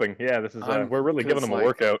 I'm hoping. Yeah, this is. We're really giving 'cause, him a like,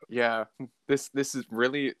 workout. Yeah, this is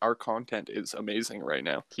really, our content is amazing right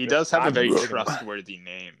now, He does have a I'm very moving. trustworthy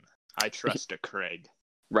name. I trust a Craig.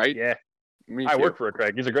 right? Yeah, Me I too. work for a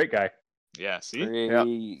Craig. He's a great guy. Yeah, see?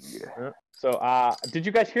 Craig. So, did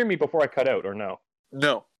you guys hear me before I cut out, or no?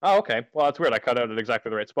 No, Oh, okay. Well, that's weird. I cut out at exactly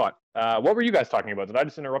the right spot. What were you guys talking about? Did I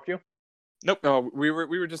just interrupt you? no, we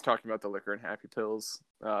were just talking about the Liquor and Happy Pills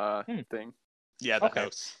thing Yeah, the Okay.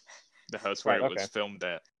 house. The house where Right, it was okay. filmed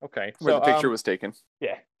at. Okay. where So, the picture was taken.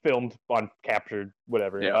 yeah, filmed, on captured,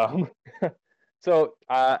 whatever. Yeah. So,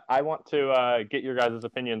 I want to get your guys'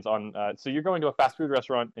 opinions on. So, you're going to a fast food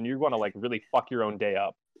restaurant and you want to like really fuck your own day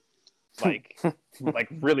up, like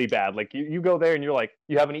really bad. Like you go there and you're like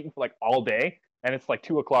you haven't eaten for like all day, and it's like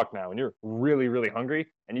 2:00 now, and you're really really hungry,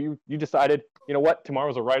 and you decided, you know what,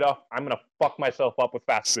 tomorrow's a write off. I'm gonna fuck myself up with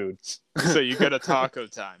fast food. So you go to Taco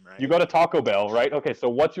Time, right? You go to Taco Bell, right? Okay, so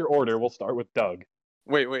what's your order? We'll start with Doug.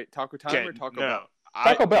 Wait, Taco Time Okay, or Taco no. Bell?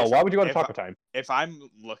 Taco Bell. Why would you go to if Taco Time? If I'm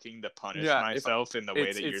looking to punish Yeah, myself in the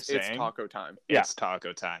way that you're It's saying, Taco Time. Yeah. it's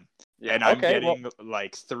Taco Time. Yeah. And I'm Okay, getting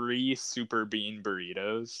like 3 super bean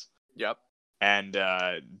burritos, Yep. and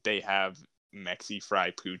they have Mexi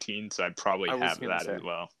fry poutine, so I'd probably I was have gonna that say. as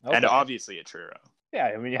well. Okay. And obviously a churro. Yeah,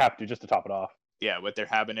 I mean you have to just to top it off. Yeah, with their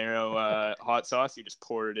habanero hot sauce, you just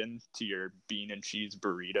pour it into your bean and cheese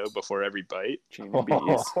burrito before every bite. Genie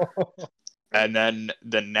bees. And then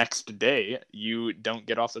the next day, you don't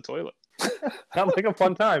get off the toilet. Sounds like a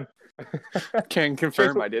fun time. Can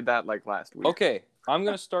confirm I did that like last week. Okay, I'm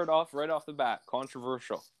going to start off right off the bat.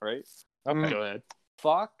 Controversial, right? Okay. Go ahead.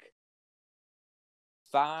 Fuck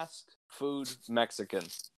fast food Mexican.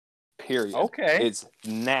 Period. Okay. It's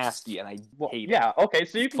nasty, and I Well, hate it. yeah. Okay.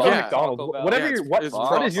 So you can go Fuck to McDonald's. Taco Bell. Whatever Yeah, your it's what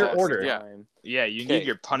is your processed, order? yeah. Yeah, you Okay, need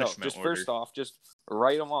your punishment no, just order. first off, just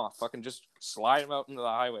write them off. Fucking just slide them out into the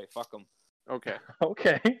highway. Fuck them. Okay.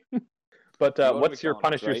 Okay. But You go to what's your McDonald's,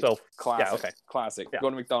 punish right? yourself? Classic. Yeah. Okay. Classic. Yeah. Go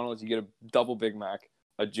to McDonald's, you get a double Big Mac,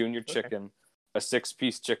 a junior chicken, a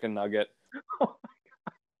 6-piece chicken nugget, Oh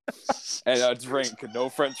and a drink. No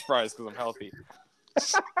French fries because I'm healthy.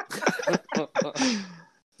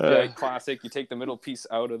 Yeah, classic. You take the middle piece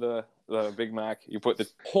out of the Big Mac. You put the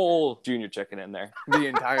whole junior chicken in there. The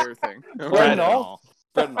entire thing. Bread Bread and and all? all.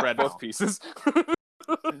 Bread and Bread and both all. pieces.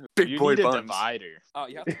 Big You boy need a buns. divider. Oh,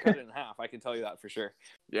 you have to cut it in half. I can tell you that for sure.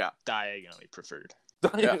 Yeah. Diagonally preferred.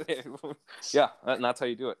 Yeah. Yeah, and that's how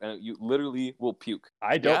you do it. And you literally will puke.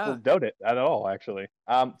 I don't doubt it at all, actually.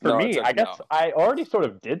 For No, me, it's I guess no. I already sort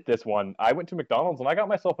of did this one. I went to McDonald's and I got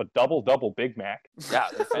myself a double Big Mac. Yeah,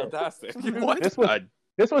 they're fantastic. What?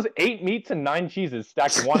 This was 8 meats and 9 cheeses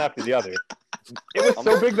stacked one after the other. It was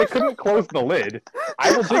so big they couldn't close the lid.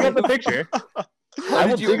 I will dig up the picture. I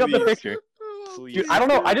will did you dig up the leave? picture. Please. Dude, I don't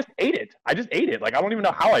know. I just ate it. Like, I don't even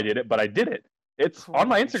know how I did it, but I did it. It's on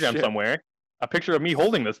my Holy Instagram shit. somewhere. A picture of me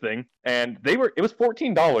holding this thing, and it was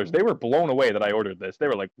 $14. They were blown away that I ordered this. They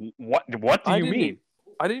were like, "What do you mean?"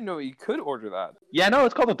 I didn't know you could order that. Yeah, no,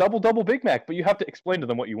 it's called a double Big Mac, but you have to explain to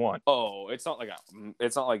them what you want. Oh, it's not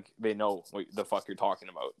like they know what the fuck you're talking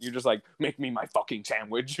about. You're just like, make me my fucking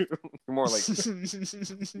sandwich. You're more like,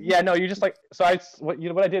 Yeah, no, you just like what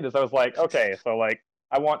I did is I was like, okay, so like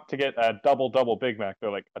I want to get a double Big Mac.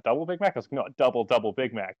 They're like, a double Big Mac? I was like, no, a double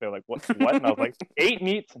Big Mac. They're like, what? And I was like, 8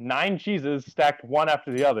 meats, 9 cheeses stacked one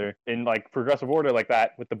after the other in like progressive order like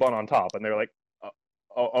that with the bun on top. And they were like,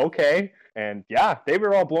 oh, okay. And yeah, they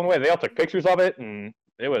were all blown away. They all took pictures of it, and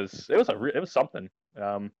it was something.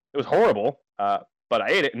 It was horrible. but I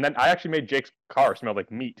ate it, and then I actually made Jake's car smell like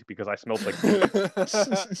meat because I smelled like meat.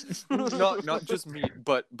 not just meat,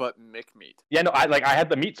 but Mick meat. Yeah, no, I had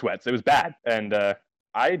the meat sweats. It was bad, and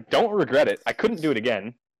I don't regret it. I couldn't do it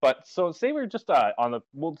again. But so say we're just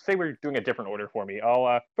we'll say we're doing a different order for me.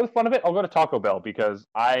 I'll for the fun of it, I'll go to Taco Bell because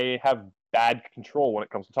I have bad control when it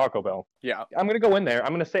comes to Taco Bell. Yeah. I'm gonna go in there.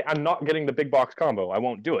 I'm gonna say I'm not getting the big box combo. I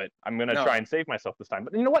won't do it. I'm gonna No. try and save myself this time.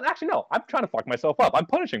 But you know what? Actually, no. I'm trying to fuck myself up. I'm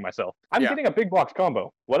punishing myself. I'm Yeah. getting a big box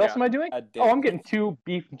combo. What else Yeah. am I doing? Oh, I'm getting 2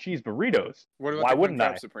 beef and cheese burritos. What about Why the wouldn't I?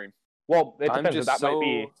 Crab Supreme? Well, it I'm depends. just That might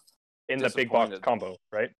be in the big box disappointed. combo,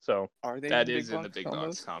 right? So Are they That in is in the big box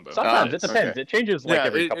combos? combo. sometimes it Yes. depends. Okay. It changes like Yeah,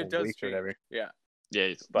 every it couple does of weeks or change. whatever. Yeah.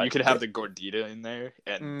 Yeah, But- you could have the gordita in there,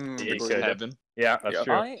 and The it's gordita. heaven. Yeah, that's Yeah.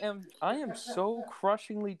 true. I am so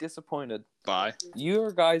crushingly disappointed. Bye.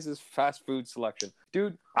 Your guys' fast food selection,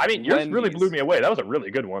 dude. I mean, yours really Wendy's. blew me away. That was a really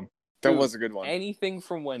good one. That Dude, was a good one. Anything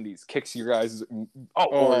from Wendy's kicks your guys.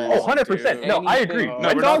 Oh, 100%. dude. No, I agree. Anything- No,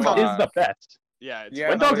 Wet we're not Dogs talking- is the best. Yeah, it's Yeah,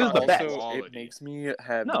 Wet Dogs but is the best. also Quality. It makes me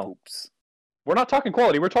have No. poops. We're not talking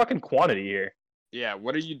quality. We're talking quantity here. Yeah,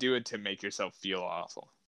 what are you doing to make yourself feel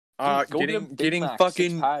awful? Dude, go to Big Getting Mac, 6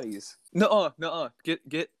 fucking patties. no.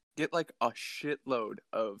 Get like a shitload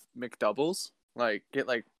of McDoubles. Like get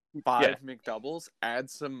like 5 McDoubles. Add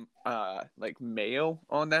some like mayo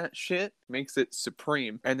on that shit. Makes it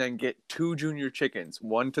supreme. And then get 2 junior chickens.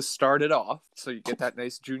 One to start it off, so you get that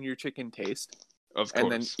nice junior chicken taste. Of course.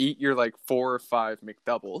 And then eat your like 4 or 5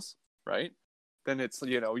 McDoubles. Right. Then it's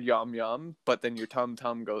yum yum. But then your tum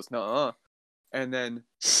goes nuh. And then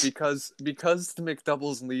because the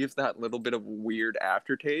McDoubles leave that little bit of weird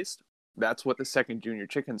aftertaste, that's what the second junior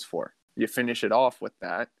chicken's for. You finish it off with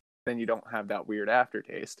that, then you don't have that weird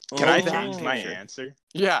aftertaste. Can I Oh. change my answer?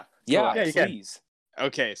 Yeah. Yeah, Yeah, you can. please.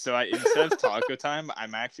 Okay, so instead of Taco Time,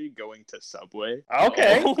 I'm actually going to Subway.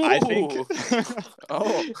 Okay. I think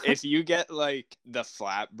Oh. if you get like the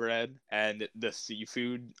flatbread and the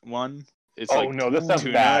seafood one, it's Oh, like no, this sounds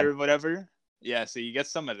tuna bad. or whatever. Yeah, so you get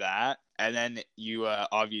some of that, and then you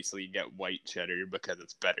obviously get white cheddar because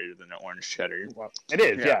it's better than the orange cheddar. It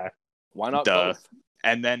is, Yeah. yeah. Why not Duh. both?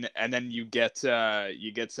 And then you get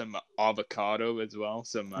some avocado as well,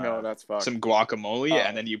 some No, that's fucked. some guacamole, Oh.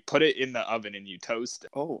 and then you put it in the oven and you toast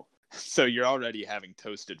it. Oh. So you're already having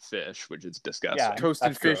toasted fish, which is disgusting. Yeah. Toasted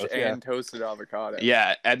That's fish gross, yeah. and toasted avocado.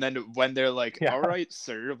 Yeah, and then when they're like, Yeah. "All right,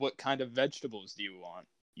 sir, what kind of vegetables do you want?"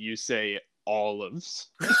 You say olives.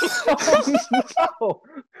 Oh, no.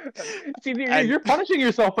 See, you're punishing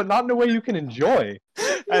yourself, but not in a way you can enjoy.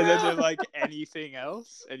 And then they're like, "Anything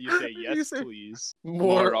else?" And you say, You "Yes, say, please."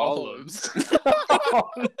 More olives. Oh,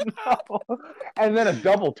 no. And then a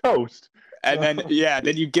double toast. And then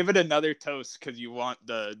then you give it another toast because you want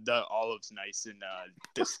the olives nice and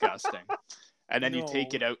disgusting. And then you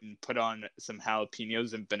take No. it out and put on some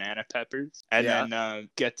jalapenos and banana peppers, and Yeah. then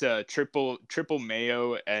get triple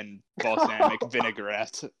mayo and balsamic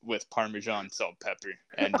vinaigrette with Parmesan salt pepper,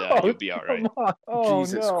 and you'll be all right. Come on. Oh,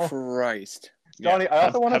 Jesus no. Christ. Johnny, I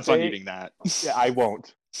also wanna have fun say- eating that. Yeah, I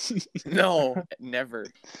won't. No, never.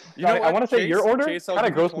 You Johnny, know I what? wanna say your order Chase, I'll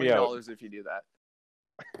kinda give you grossed me out. $20 if you do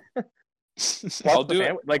that. Plus I'll the do it.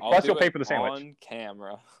 sandwich- like, I'll plus do you'll pay it for the sandwich. on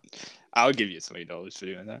camera. I'll give you $20 for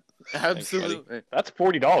doing that. Absolutely. That's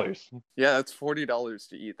 $40. Yeah, that's $40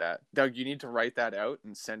 to eat that. Doug, you need to write that out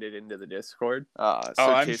and send it into the Discord. So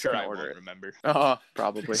I'm Chase sure can I order won't it. remember.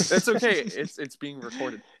 Probably. It's okay. It's being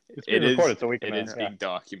recorded. It's being recorded, so we can. It is yeah. being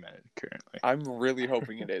documented currently. I'm really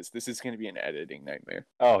hoping it is. This is going to be an editing nightmare.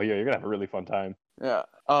 Oh, yeah, you're gonna have a really fun time. Yeah.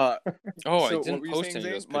 Oh, So I what didn't were you post saying, any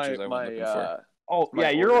of those Zane? pictures I was looking for. Oh, My yeah,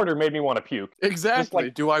 your order. order made me want to puke. Exactly.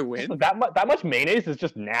 like- Do I win? That much mayonnaise is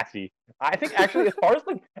just nasty. I think actually, as far as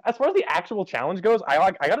the actual challenge goes,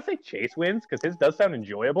 I gotta say Chase wins because his does sound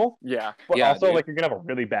enjoyable, Yeah. but Yeah, also dude. like you're gonna have a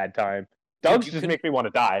really bad time. Dude, Doug's you just can- make me want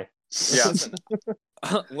to die. Yeah. Listen,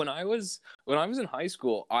 when I was in high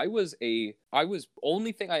school, I was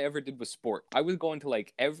only thing I ever did was sport. I was going to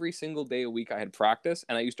like every single day a week I had practice,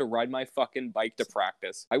 and I used to ride my fucking bike to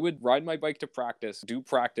practice. I would ride my bike to practice, do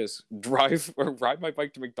practice, ride my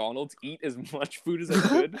bike to McDonald's, eat as much food as I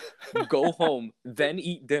could, go home, then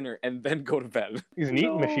eat dinner, and then go to bed. He's an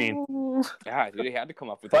eating machine. Yeah, dude, they had to come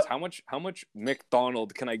up with But- this. How much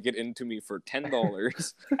McDonald can I get into me for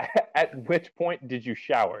 $10? At which point did you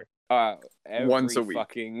shower? Every Once a week.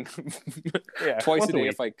 fucking Yeah, twice once a day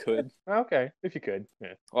week. if I could. Okay, if you could.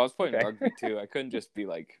 Yeah. Well, I was playing Okay. rugby too. I couldn't just be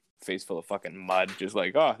like face full of fucking mud, just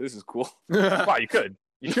like, oh, this is cool. Wow, you could.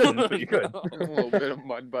 You shouldn't, but you could. A little bit of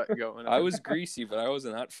mud butt going on. I was greasy, but I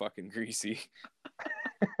wasn't that fucking greasy.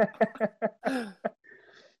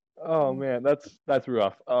 Oh man, that's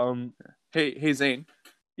rough. Hey Zane.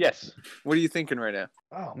 Yes. What are you thinking right now?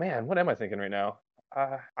 Oh man, what am I thinking right now?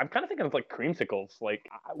 I'm kind of thinking of like creamsicles. Like,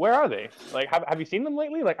 where are they? Like, have you seen them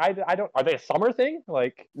lately? Like, I don't. Are they a summer thing?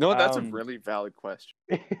 Like, No, that's a really valid question.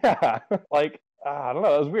 yeah. Like, I don't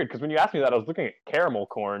know. That was weird because when you asked me that, I was looking at caramel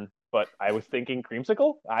corn, but I was thinking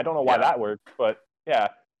creamsicle. I don't know why that worked, but yeah,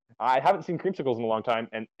 I haven't seen creamsicles in a long time,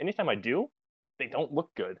 and anytime I do, they don't look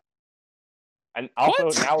good. And also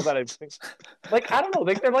now that I think, like, I don't know,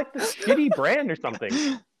 they're like this shitty brand or something.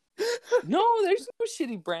 No, there's no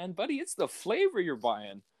shitty brand, buddy. It's the flavor you're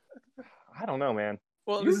buying. I don't know, man.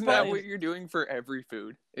 Well, You're isn't that buying- what you're doing for every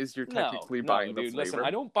food? Is you're No, technically buying the dude. flavor? Listen,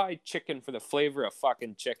 I don't buy chicken for the flavor of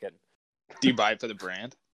fucking chicken. Do you buy it for the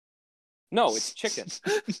brand? No, it's chicken.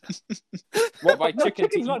 I buy No, chicken to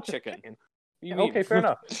chicken's not eat just chicken. You Yeah, mean? okay, fair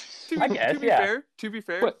enough. I guess, To be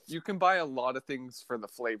fair, What? you can buy a lot of things for the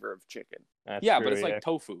flavor of chicken. That's Yeah, true, but it's like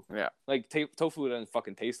tofu. Yeah. Like tofu doesn't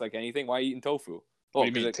fucking taste like anything. Why are you eating tofu? What do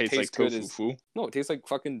you 'cause mean it tastes like good tofu? as- No, it tastes like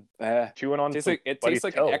fucking. chewing on. It some tastes buddy's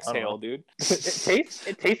like toe. an I don't know. exhale, dude.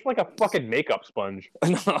 It tastes like a fucking makeup sponge.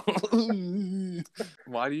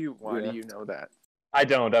 Why do you Yeah. know that? I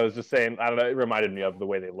don't. I was just saying. I don't know. It reminded me of the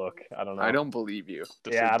way they look. I don't know. I don't believe you.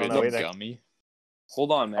 The Yeah, I don't know forbidden either. gummy.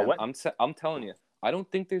 Hold on, man. what? I'm telling you, I don't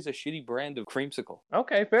think there's a shitty brand of creamsicle.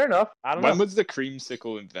 Okay, fair enough. I don't When know. was the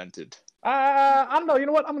creamsicle invented? I don't know. You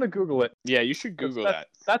know what? I'm gonna Google it. Yeah, you should Google that.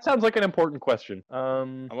 That sounds like an important question. I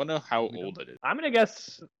want to know how old it is. I'm gonna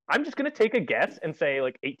guess. I'm just gonna take a guess and say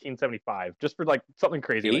like 1875, just for like something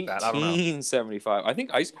crazy like that. I don't know. 1875. I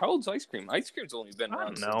think how old's ice cream? Ice cream's only been I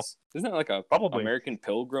around don't know. since. Isn't that like a Probably. American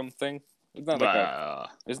Pilgrim thing? Isn't that like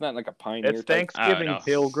isn't that like a pioneer? It's type? Thanksgiving, know.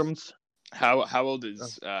 pilgrims. how old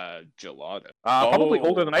is gelato? Probably Oh.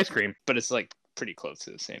 older than ice cream, But it's like pretty close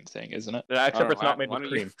to the same thing, isn't it? except don't for it's know. not made Why with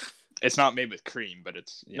don't you- cream. It's not made with cream, but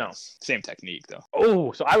it's No. same technique though.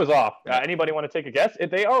 Oh, so I was off. Yeah. Anybody want to take a guess?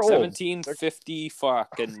 They are old. 1750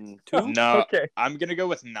 fucking two. No, Okay. I'm gonna go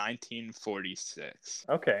with 1946.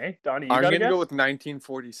 Okay, Donnie, you I'm got a gonna guess? go with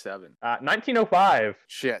 1947. 1905.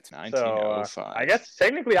 Shit. 1905. I guess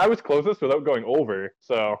technically I was closest without going over.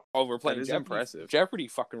 So Oh, we're playing That is Jeopardy. impressive. Jeopardy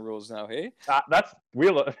fucking rules now, hey? that's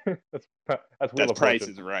wheel. that's Wheel That's of Price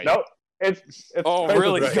Fortune. is Right. No, it's Oh, Price is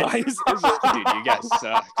really, Right. guys? Is it? Dude, you guys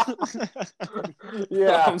suck.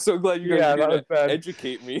 Yeah. I'm so glad you guys Yeah, are that here was to bad.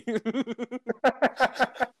 educate me.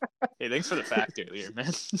 Hey, thanks for the fact earlier,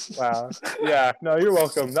 man. Wow. Yeah. No, you're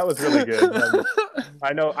welcome. That was really good.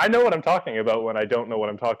 I know what I'm talking about when I don't know what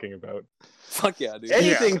I'm talking about. Fuck yeah, dude.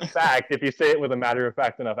 Anything's fact if you say it with a matter of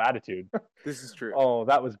fact enough attitude. This is true. Oh,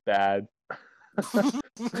 that was bad.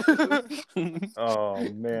 Oh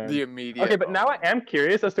man. The immediate. Okay, but now I am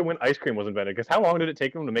curious as to when ice cream was invented. Because how long did it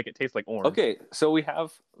take them to make it taste like orange? Okay, so we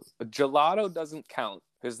have gelato doesn't count.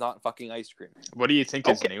 It's not fucking ice cream. What do you think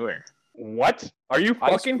is Okay. newer? What? Are you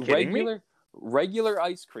fucking kidding me? Regular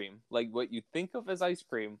ice cream, like what you think of as ice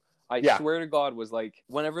cream. I Yeah. swear to God, was like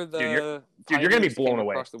whenever the Dude, you're gonna be pioneers blown came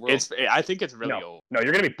away. across the world. I think it's really No. old. No,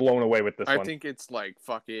 you're gonna be blown away with this I one. think it's like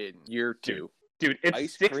fucking year two. Dude, it's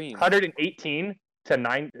Ice cream. 618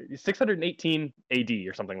 to 618 AD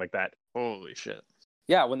or something like that. Holy shit.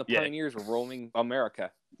 Yeah, when the Yeah. pioneers were roaming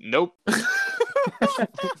America. Nope.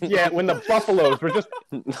 Yeah, when the buffaloes were just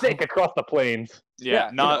sick across the plains. Yeah,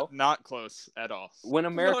 you not close at all. When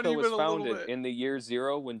America even was a little founded bit. in the year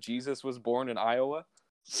 0, when Jesus was born in Iowa.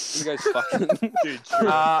 You guys fucking. Dude, true.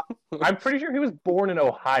 I'm pretty sure he was born in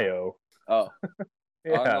Ohio. Oh,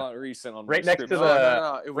 Yeah. I'm not recent on Right my next to scripture.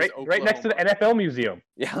 the- It was Right next to the NFL museum.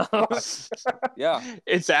 Yeah. Yeah.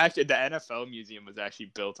 It's actually the NFL museum was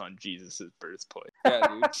actually built on Jesus' birthplace. Yeah,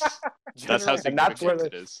 dude. That's how And that's where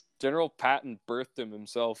significant it is. General Patton birthed him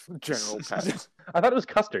himself. General Pat. I thought it was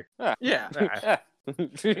Custer. Yeah. Nah,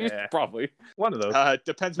 Yeah. Probably. one of those.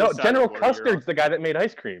 Depends. No, what side General of the border you're Custard's the guy that made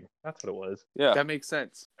ice cream. That's what it was. Yeah. That makes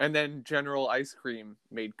sense. And then General Ice Cream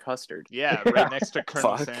made custard. on. Yeah, right next to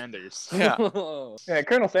Colonel Fuck. Sanders. Yeah. Yeah,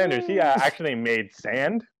 Colonel Sanders, he actually made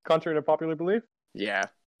sand, contrary to popular belief. Yeah.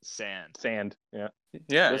 Sand. Sand, yeah.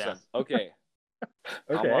 Yeah. Listen, okay.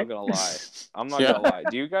 I'm Okay. not gonna lie. I'm not Yeah. gonna lie.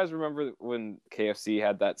 Do you guys remember when KFC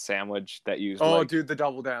had that sandwich that used Oh, like, dude, the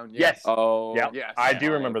double down. Yes. Oh, Yep. Yes. I do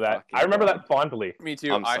my remember that. fucking I remember God. that fondly. Me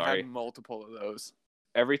too. I'm I sorry. had multiple of those.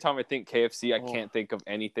 Every time I think KFC, I Oh. can't think of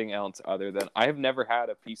anything else other than I have never had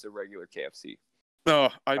a piece of regular KFC. Oh,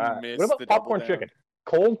 I What missed about the popcorn double down. chicken?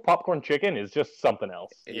 Cold popcorn chicken is just something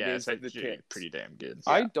else. It Yeah, is it's the actually tits. pretty damn good.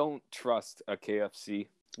 I don't trust a KFC.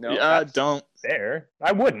 No. Yeah, don't. There,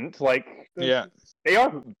 I wouldn't like. Yeah. They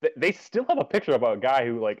are. They still have a picture of a guy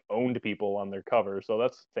who like owned people on their cover, so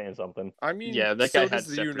that's saying something. I mean, Yeah, that so guy does had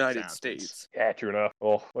the separate United sounds. States. Yeah, true enough.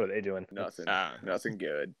 Oh, what are they doing? Nothing. Uh, Nothing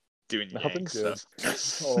good. Doing Nothing Yank good.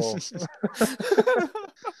 stuff. Oh.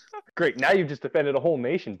 Great. Now you've just offended a whole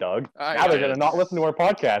nation, Doug. I Now they're did. going to not listen to our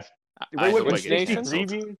podcast. I We went hope from Which nation?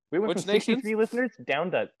 63 we went Which from 63 nation? listeners down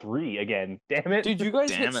to 3 again. Damn it. Dude, you guys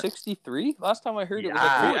hit Damn it. 63? Last time I heard it was Yeah.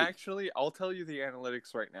 like We 40. actually, I'll tell you the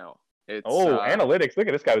analytics right now. It's Analytics. Look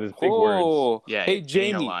at this guy with his big words. Oh, Yeah, hey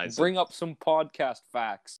Jamie, analyze it. bring up some podcast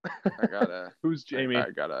facts. I gotta. Who's Jamie? I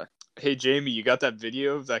gotta. Hey Jamie, you got that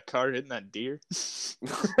video of that car hitting that deer?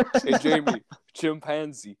 Hey Jamie,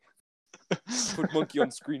 chimpanzee, put monkey on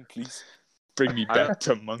screen, please. Bring me I back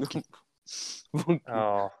to monkey.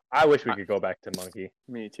 Oh, I wish we could go back to Monkey.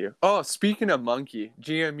 Me too. Oh, speaking of monkey,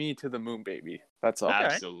 GME to the moon, baby. That's all.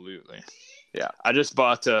 Absolutely. Yeah. I just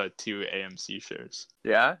bought 2 AMC shares.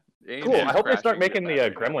 Yeah. Cool. I hope they start making the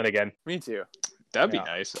Gremlin again. Me too. That'd Yeah. be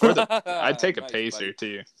nice. Or I'd take a Nice, pacer buddy.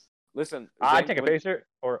 too. Listen, I'd Zane, take a when- pacer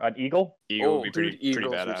or an eagle. Eagle Oh, would be dude, pretty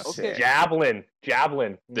eagles are badass. sick. Okay.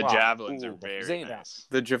 Javelin. The Mwah. javelins are Ooh, very Zane. nice.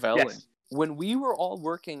 The javelin. Yes. When we were all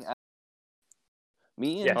working at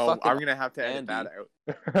me and Yes. Oh, fucking I'm gonna have to edit Andy. that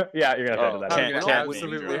out. Yeah, you're gonna have to edit that I'm Can't- out. gonna can't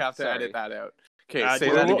absolutely name have to drop. edit that out. Okay, Uh, say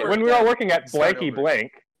when that we- again. When we were all working at Start Blanky over.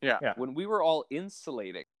 Blank. Yeah. Yeah. when we were all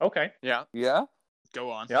insulating. Okay, Yeah, Yeah? Go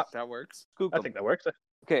on. Yeah. that works. Scoop I 'em. think that works.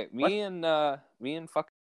 Okay, What? me and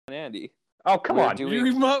fucking Andy. Oh, come We're on.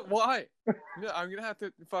 doing- Why? No, I'm gonna have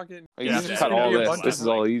to fucking. You Yeah, just yeah, cut yeah, all yeah, this. bunch This of, is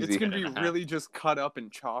all It's easy. gonna be really just cut up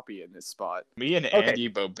and choppy in this spot. Me and Okay. Andy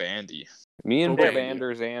Bobandy. Me and Okay. Bob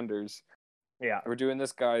Anders Yeah. were doing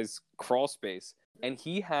this guy's crawl space, and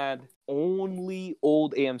he had only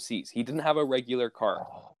old AMCs. He didn't have a regular car.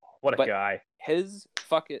 Oh, what a But- guy. His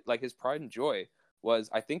his pride and joy was,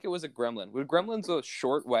 I think it was a Gremlin. Were Gremlins those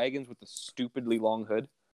short wagons with the stupidly long hood?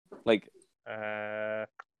 Like, It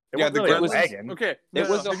Yeah, wasn't the really a Gremlins. wagon. Okay, It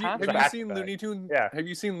was a have you hatchback. seen Looney Tunes? Yeah. Have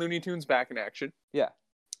you seen Looney Tunes back in action? Yeah.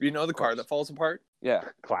 You know the car course. that falls apart? yeah,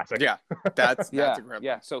 Classic. Yeah. That's yeah, a gremlin.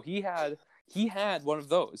 yeah. So he had one of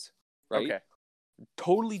those, right? Okay.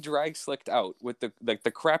 Totally drag slicked out with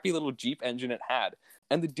the crappy little Jeep engine it had,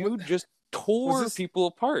 and the dude just tore this- people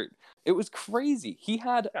apart. It was crazy. He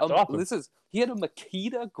had That's awesome. he had a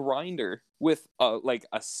Makita grinder with like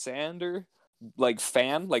a sander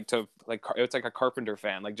fan, it's like a carpenter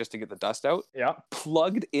fan, like just to get the dust out, Yeah.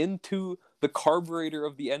 plugged into the carburetor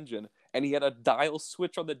of the engine, and he had a dial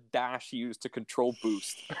switch on the dash he used to control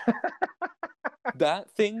boost. That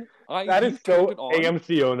thing, That he is so turned it on.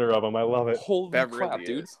 AMC owner of him. I love it. Holy That crap, really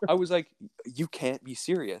dude. is. I was like, you can't be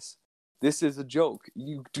serious. This is a joke.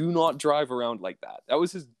 You do not drive around like that. That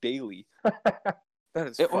was his daily. That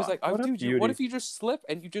is. It was fun. like, oh, What a dude, what beauty. if you just slip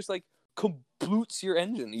and you just like kabloots your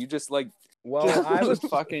engine? You just like, Well, I was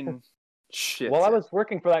fucking shit. I was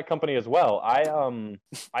working for that company as well.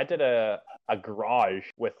 I did a garage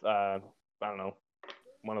with I don't know,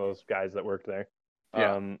 one of those guys that worked there.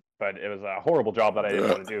 Yeah. But it was a horrible job that I didn't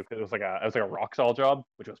want to do because it was like a rock salt job,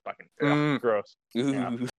 which was fucking gross.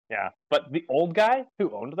 Yeah. Yeah. But the old guy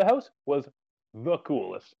who owned the house was the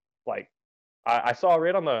coolest. Like I saw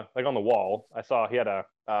right on the wall, I saw he had a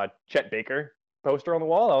Chet Baker poster on the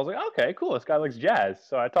wall. I was like, okay, cool. This guy likes jazz.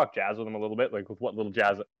 So I talked jazz with him a little bit, like with what little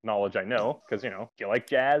jazz knowledge I know, because do you like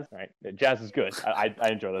jazz? Right? Jazz is good. I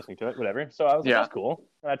enjoy listening to it. Whatever. So I was like, Yeah. that's cool.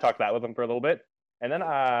 And I talked that with him for a little bit. And then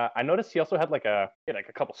I noticed he also had like a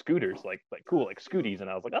couple scooters, like cool, like scooties, and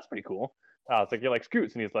I was like, that's pretty cool. I was like, you like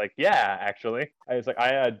scoots? And he's like, yeah, actually. I was like,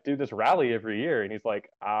 I do this rally every year, and he's like,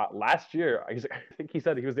 last year, I think he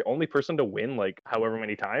said he was the only person to win like however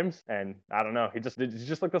many times, and I don't know, he's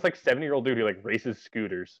just like this like 70-year-old dude who like races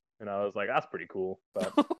scooters, and I was like, that's pretty cool.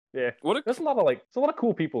 But yeah, there's a lot of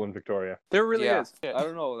cool people in Victoria. There really yeah. is. I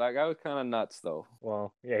don't know. That guy was kind of nuts, though.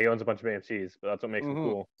 Well, yeah, he owns a bunch of AMCs, but that's what makes him Mhm.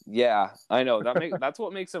 cool. Yeah, I know. That's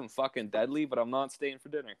what makes him fucking deadly. But I'm not staying for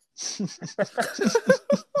dinner.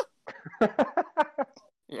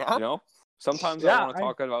 Yeah. You know. Sometimes Yeah, I want to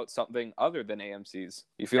talk about something other than AMCs.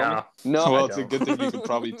 You feel No. me? No, Well, I it's a don't. good thing you could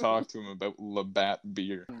probably talk to him about Labatt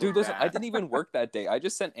beer. dude. Listen, I didn't even work that day. I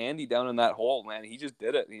just sent Andy down in that hole, man. He just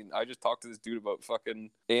did it. I just talked to this dude about fucking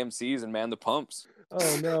AMCs and man the pumps.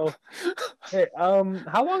 Oh no. Hey,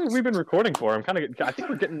 how long have we been recording for? I think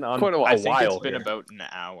we're getting on Quite a while. I a think while it's been here. about an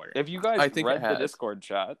hour. If you guys I think it read the has. Discord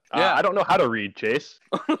chat, Yeah. I don't know how to read, Chase.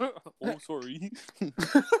 oh sorry,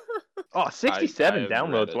 Oh, 67 I have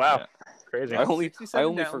downloads. read it, Wow. yeah. Crazy. I only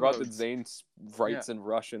 67 forgot that downloads. Zane writes in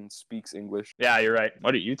Russian, speaks English. Yeah, you're right.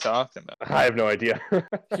 What are you talking about? I have no idea.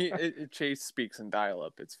 Chase speaks in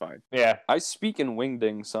dial-up. It's fine. Yeah. I speak in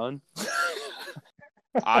Wingding, son.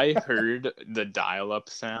 I heard the dial-up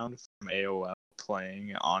sound from AOL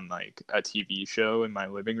playing on like a TV show in my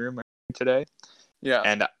living room today, Yeah.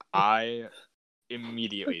 and I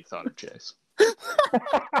immediately thought of Chase.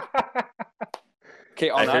 Okay,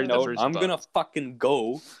 on I that heard the note, first I'm bump. gonna fucking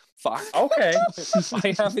go. Fuck. Okay.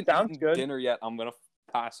 I haven't Sounds eaten good. dinner yet. I'm gonna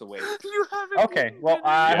pass away. You haven't. Okay. eaten Well, dinner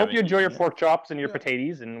I yet? hope you haven't enjoy your eaten pork chops and your Yeah.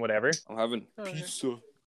 potatoes and whatever. I'm having Oh, yeah. pizza.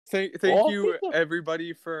 Thank Oh, you, pizza.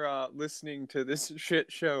 everybody, for listening to this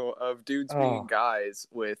shit show of dudes Oh. being guys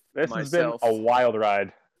with This myself, has been a wild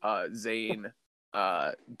ride. Zane,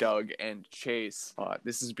 Doug, and Chase.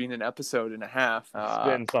 This has been an episode and a half. It's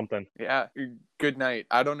been something. Yeah, good night.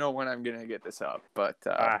 I don't know when I'm gonna get this up, but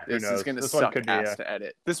Who this is knows? gonna This one suck could be, ass to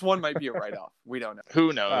edit. This one might be a write-off. We don't know.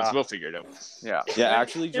 Who knows? Ah. We'll figure it out. Yeah. Yeah,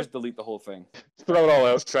 actually, just delete the whole thing. Just throw it all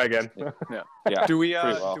out. Try again. Yeah. Do we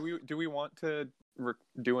pretty well. do we want to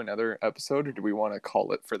do another episode, or do we want to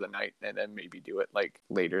call it for the night and then maybe do it like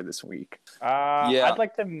later this week? Yeah. I'd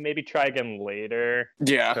like to maybe try again later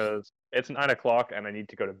Yeah, because it's 9:00 and I need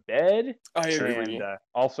to go to bed. I agree. And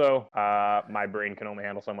also, my brain can only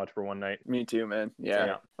handle so much for one night. Me too, man. Yeah.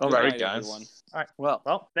 Yeah. All Good right, night, guys. everyone. Well,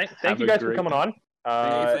 Well, thank Have you a guys for great coming night. on. you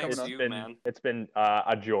for Thanks coming to on. you, man. It's been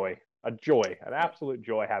a joy, an absolute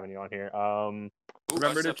joy having you on here. Ooh,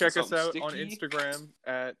 remember to I stepped check in us out something on sticky. Instagram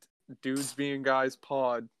at Dudes Being Guys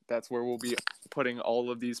Pod. That's where we'll be putting all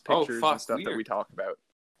of these Oh, pictures fuck, and stuff that weird. we talk about.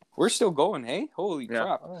 We're still going, hey? Holy Yeah.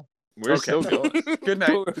 crap. We're still going. Good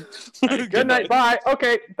night. Good night. Bye.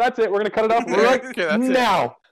 Okay, that's it. We're gonna cut it off right Okay, that's it. now.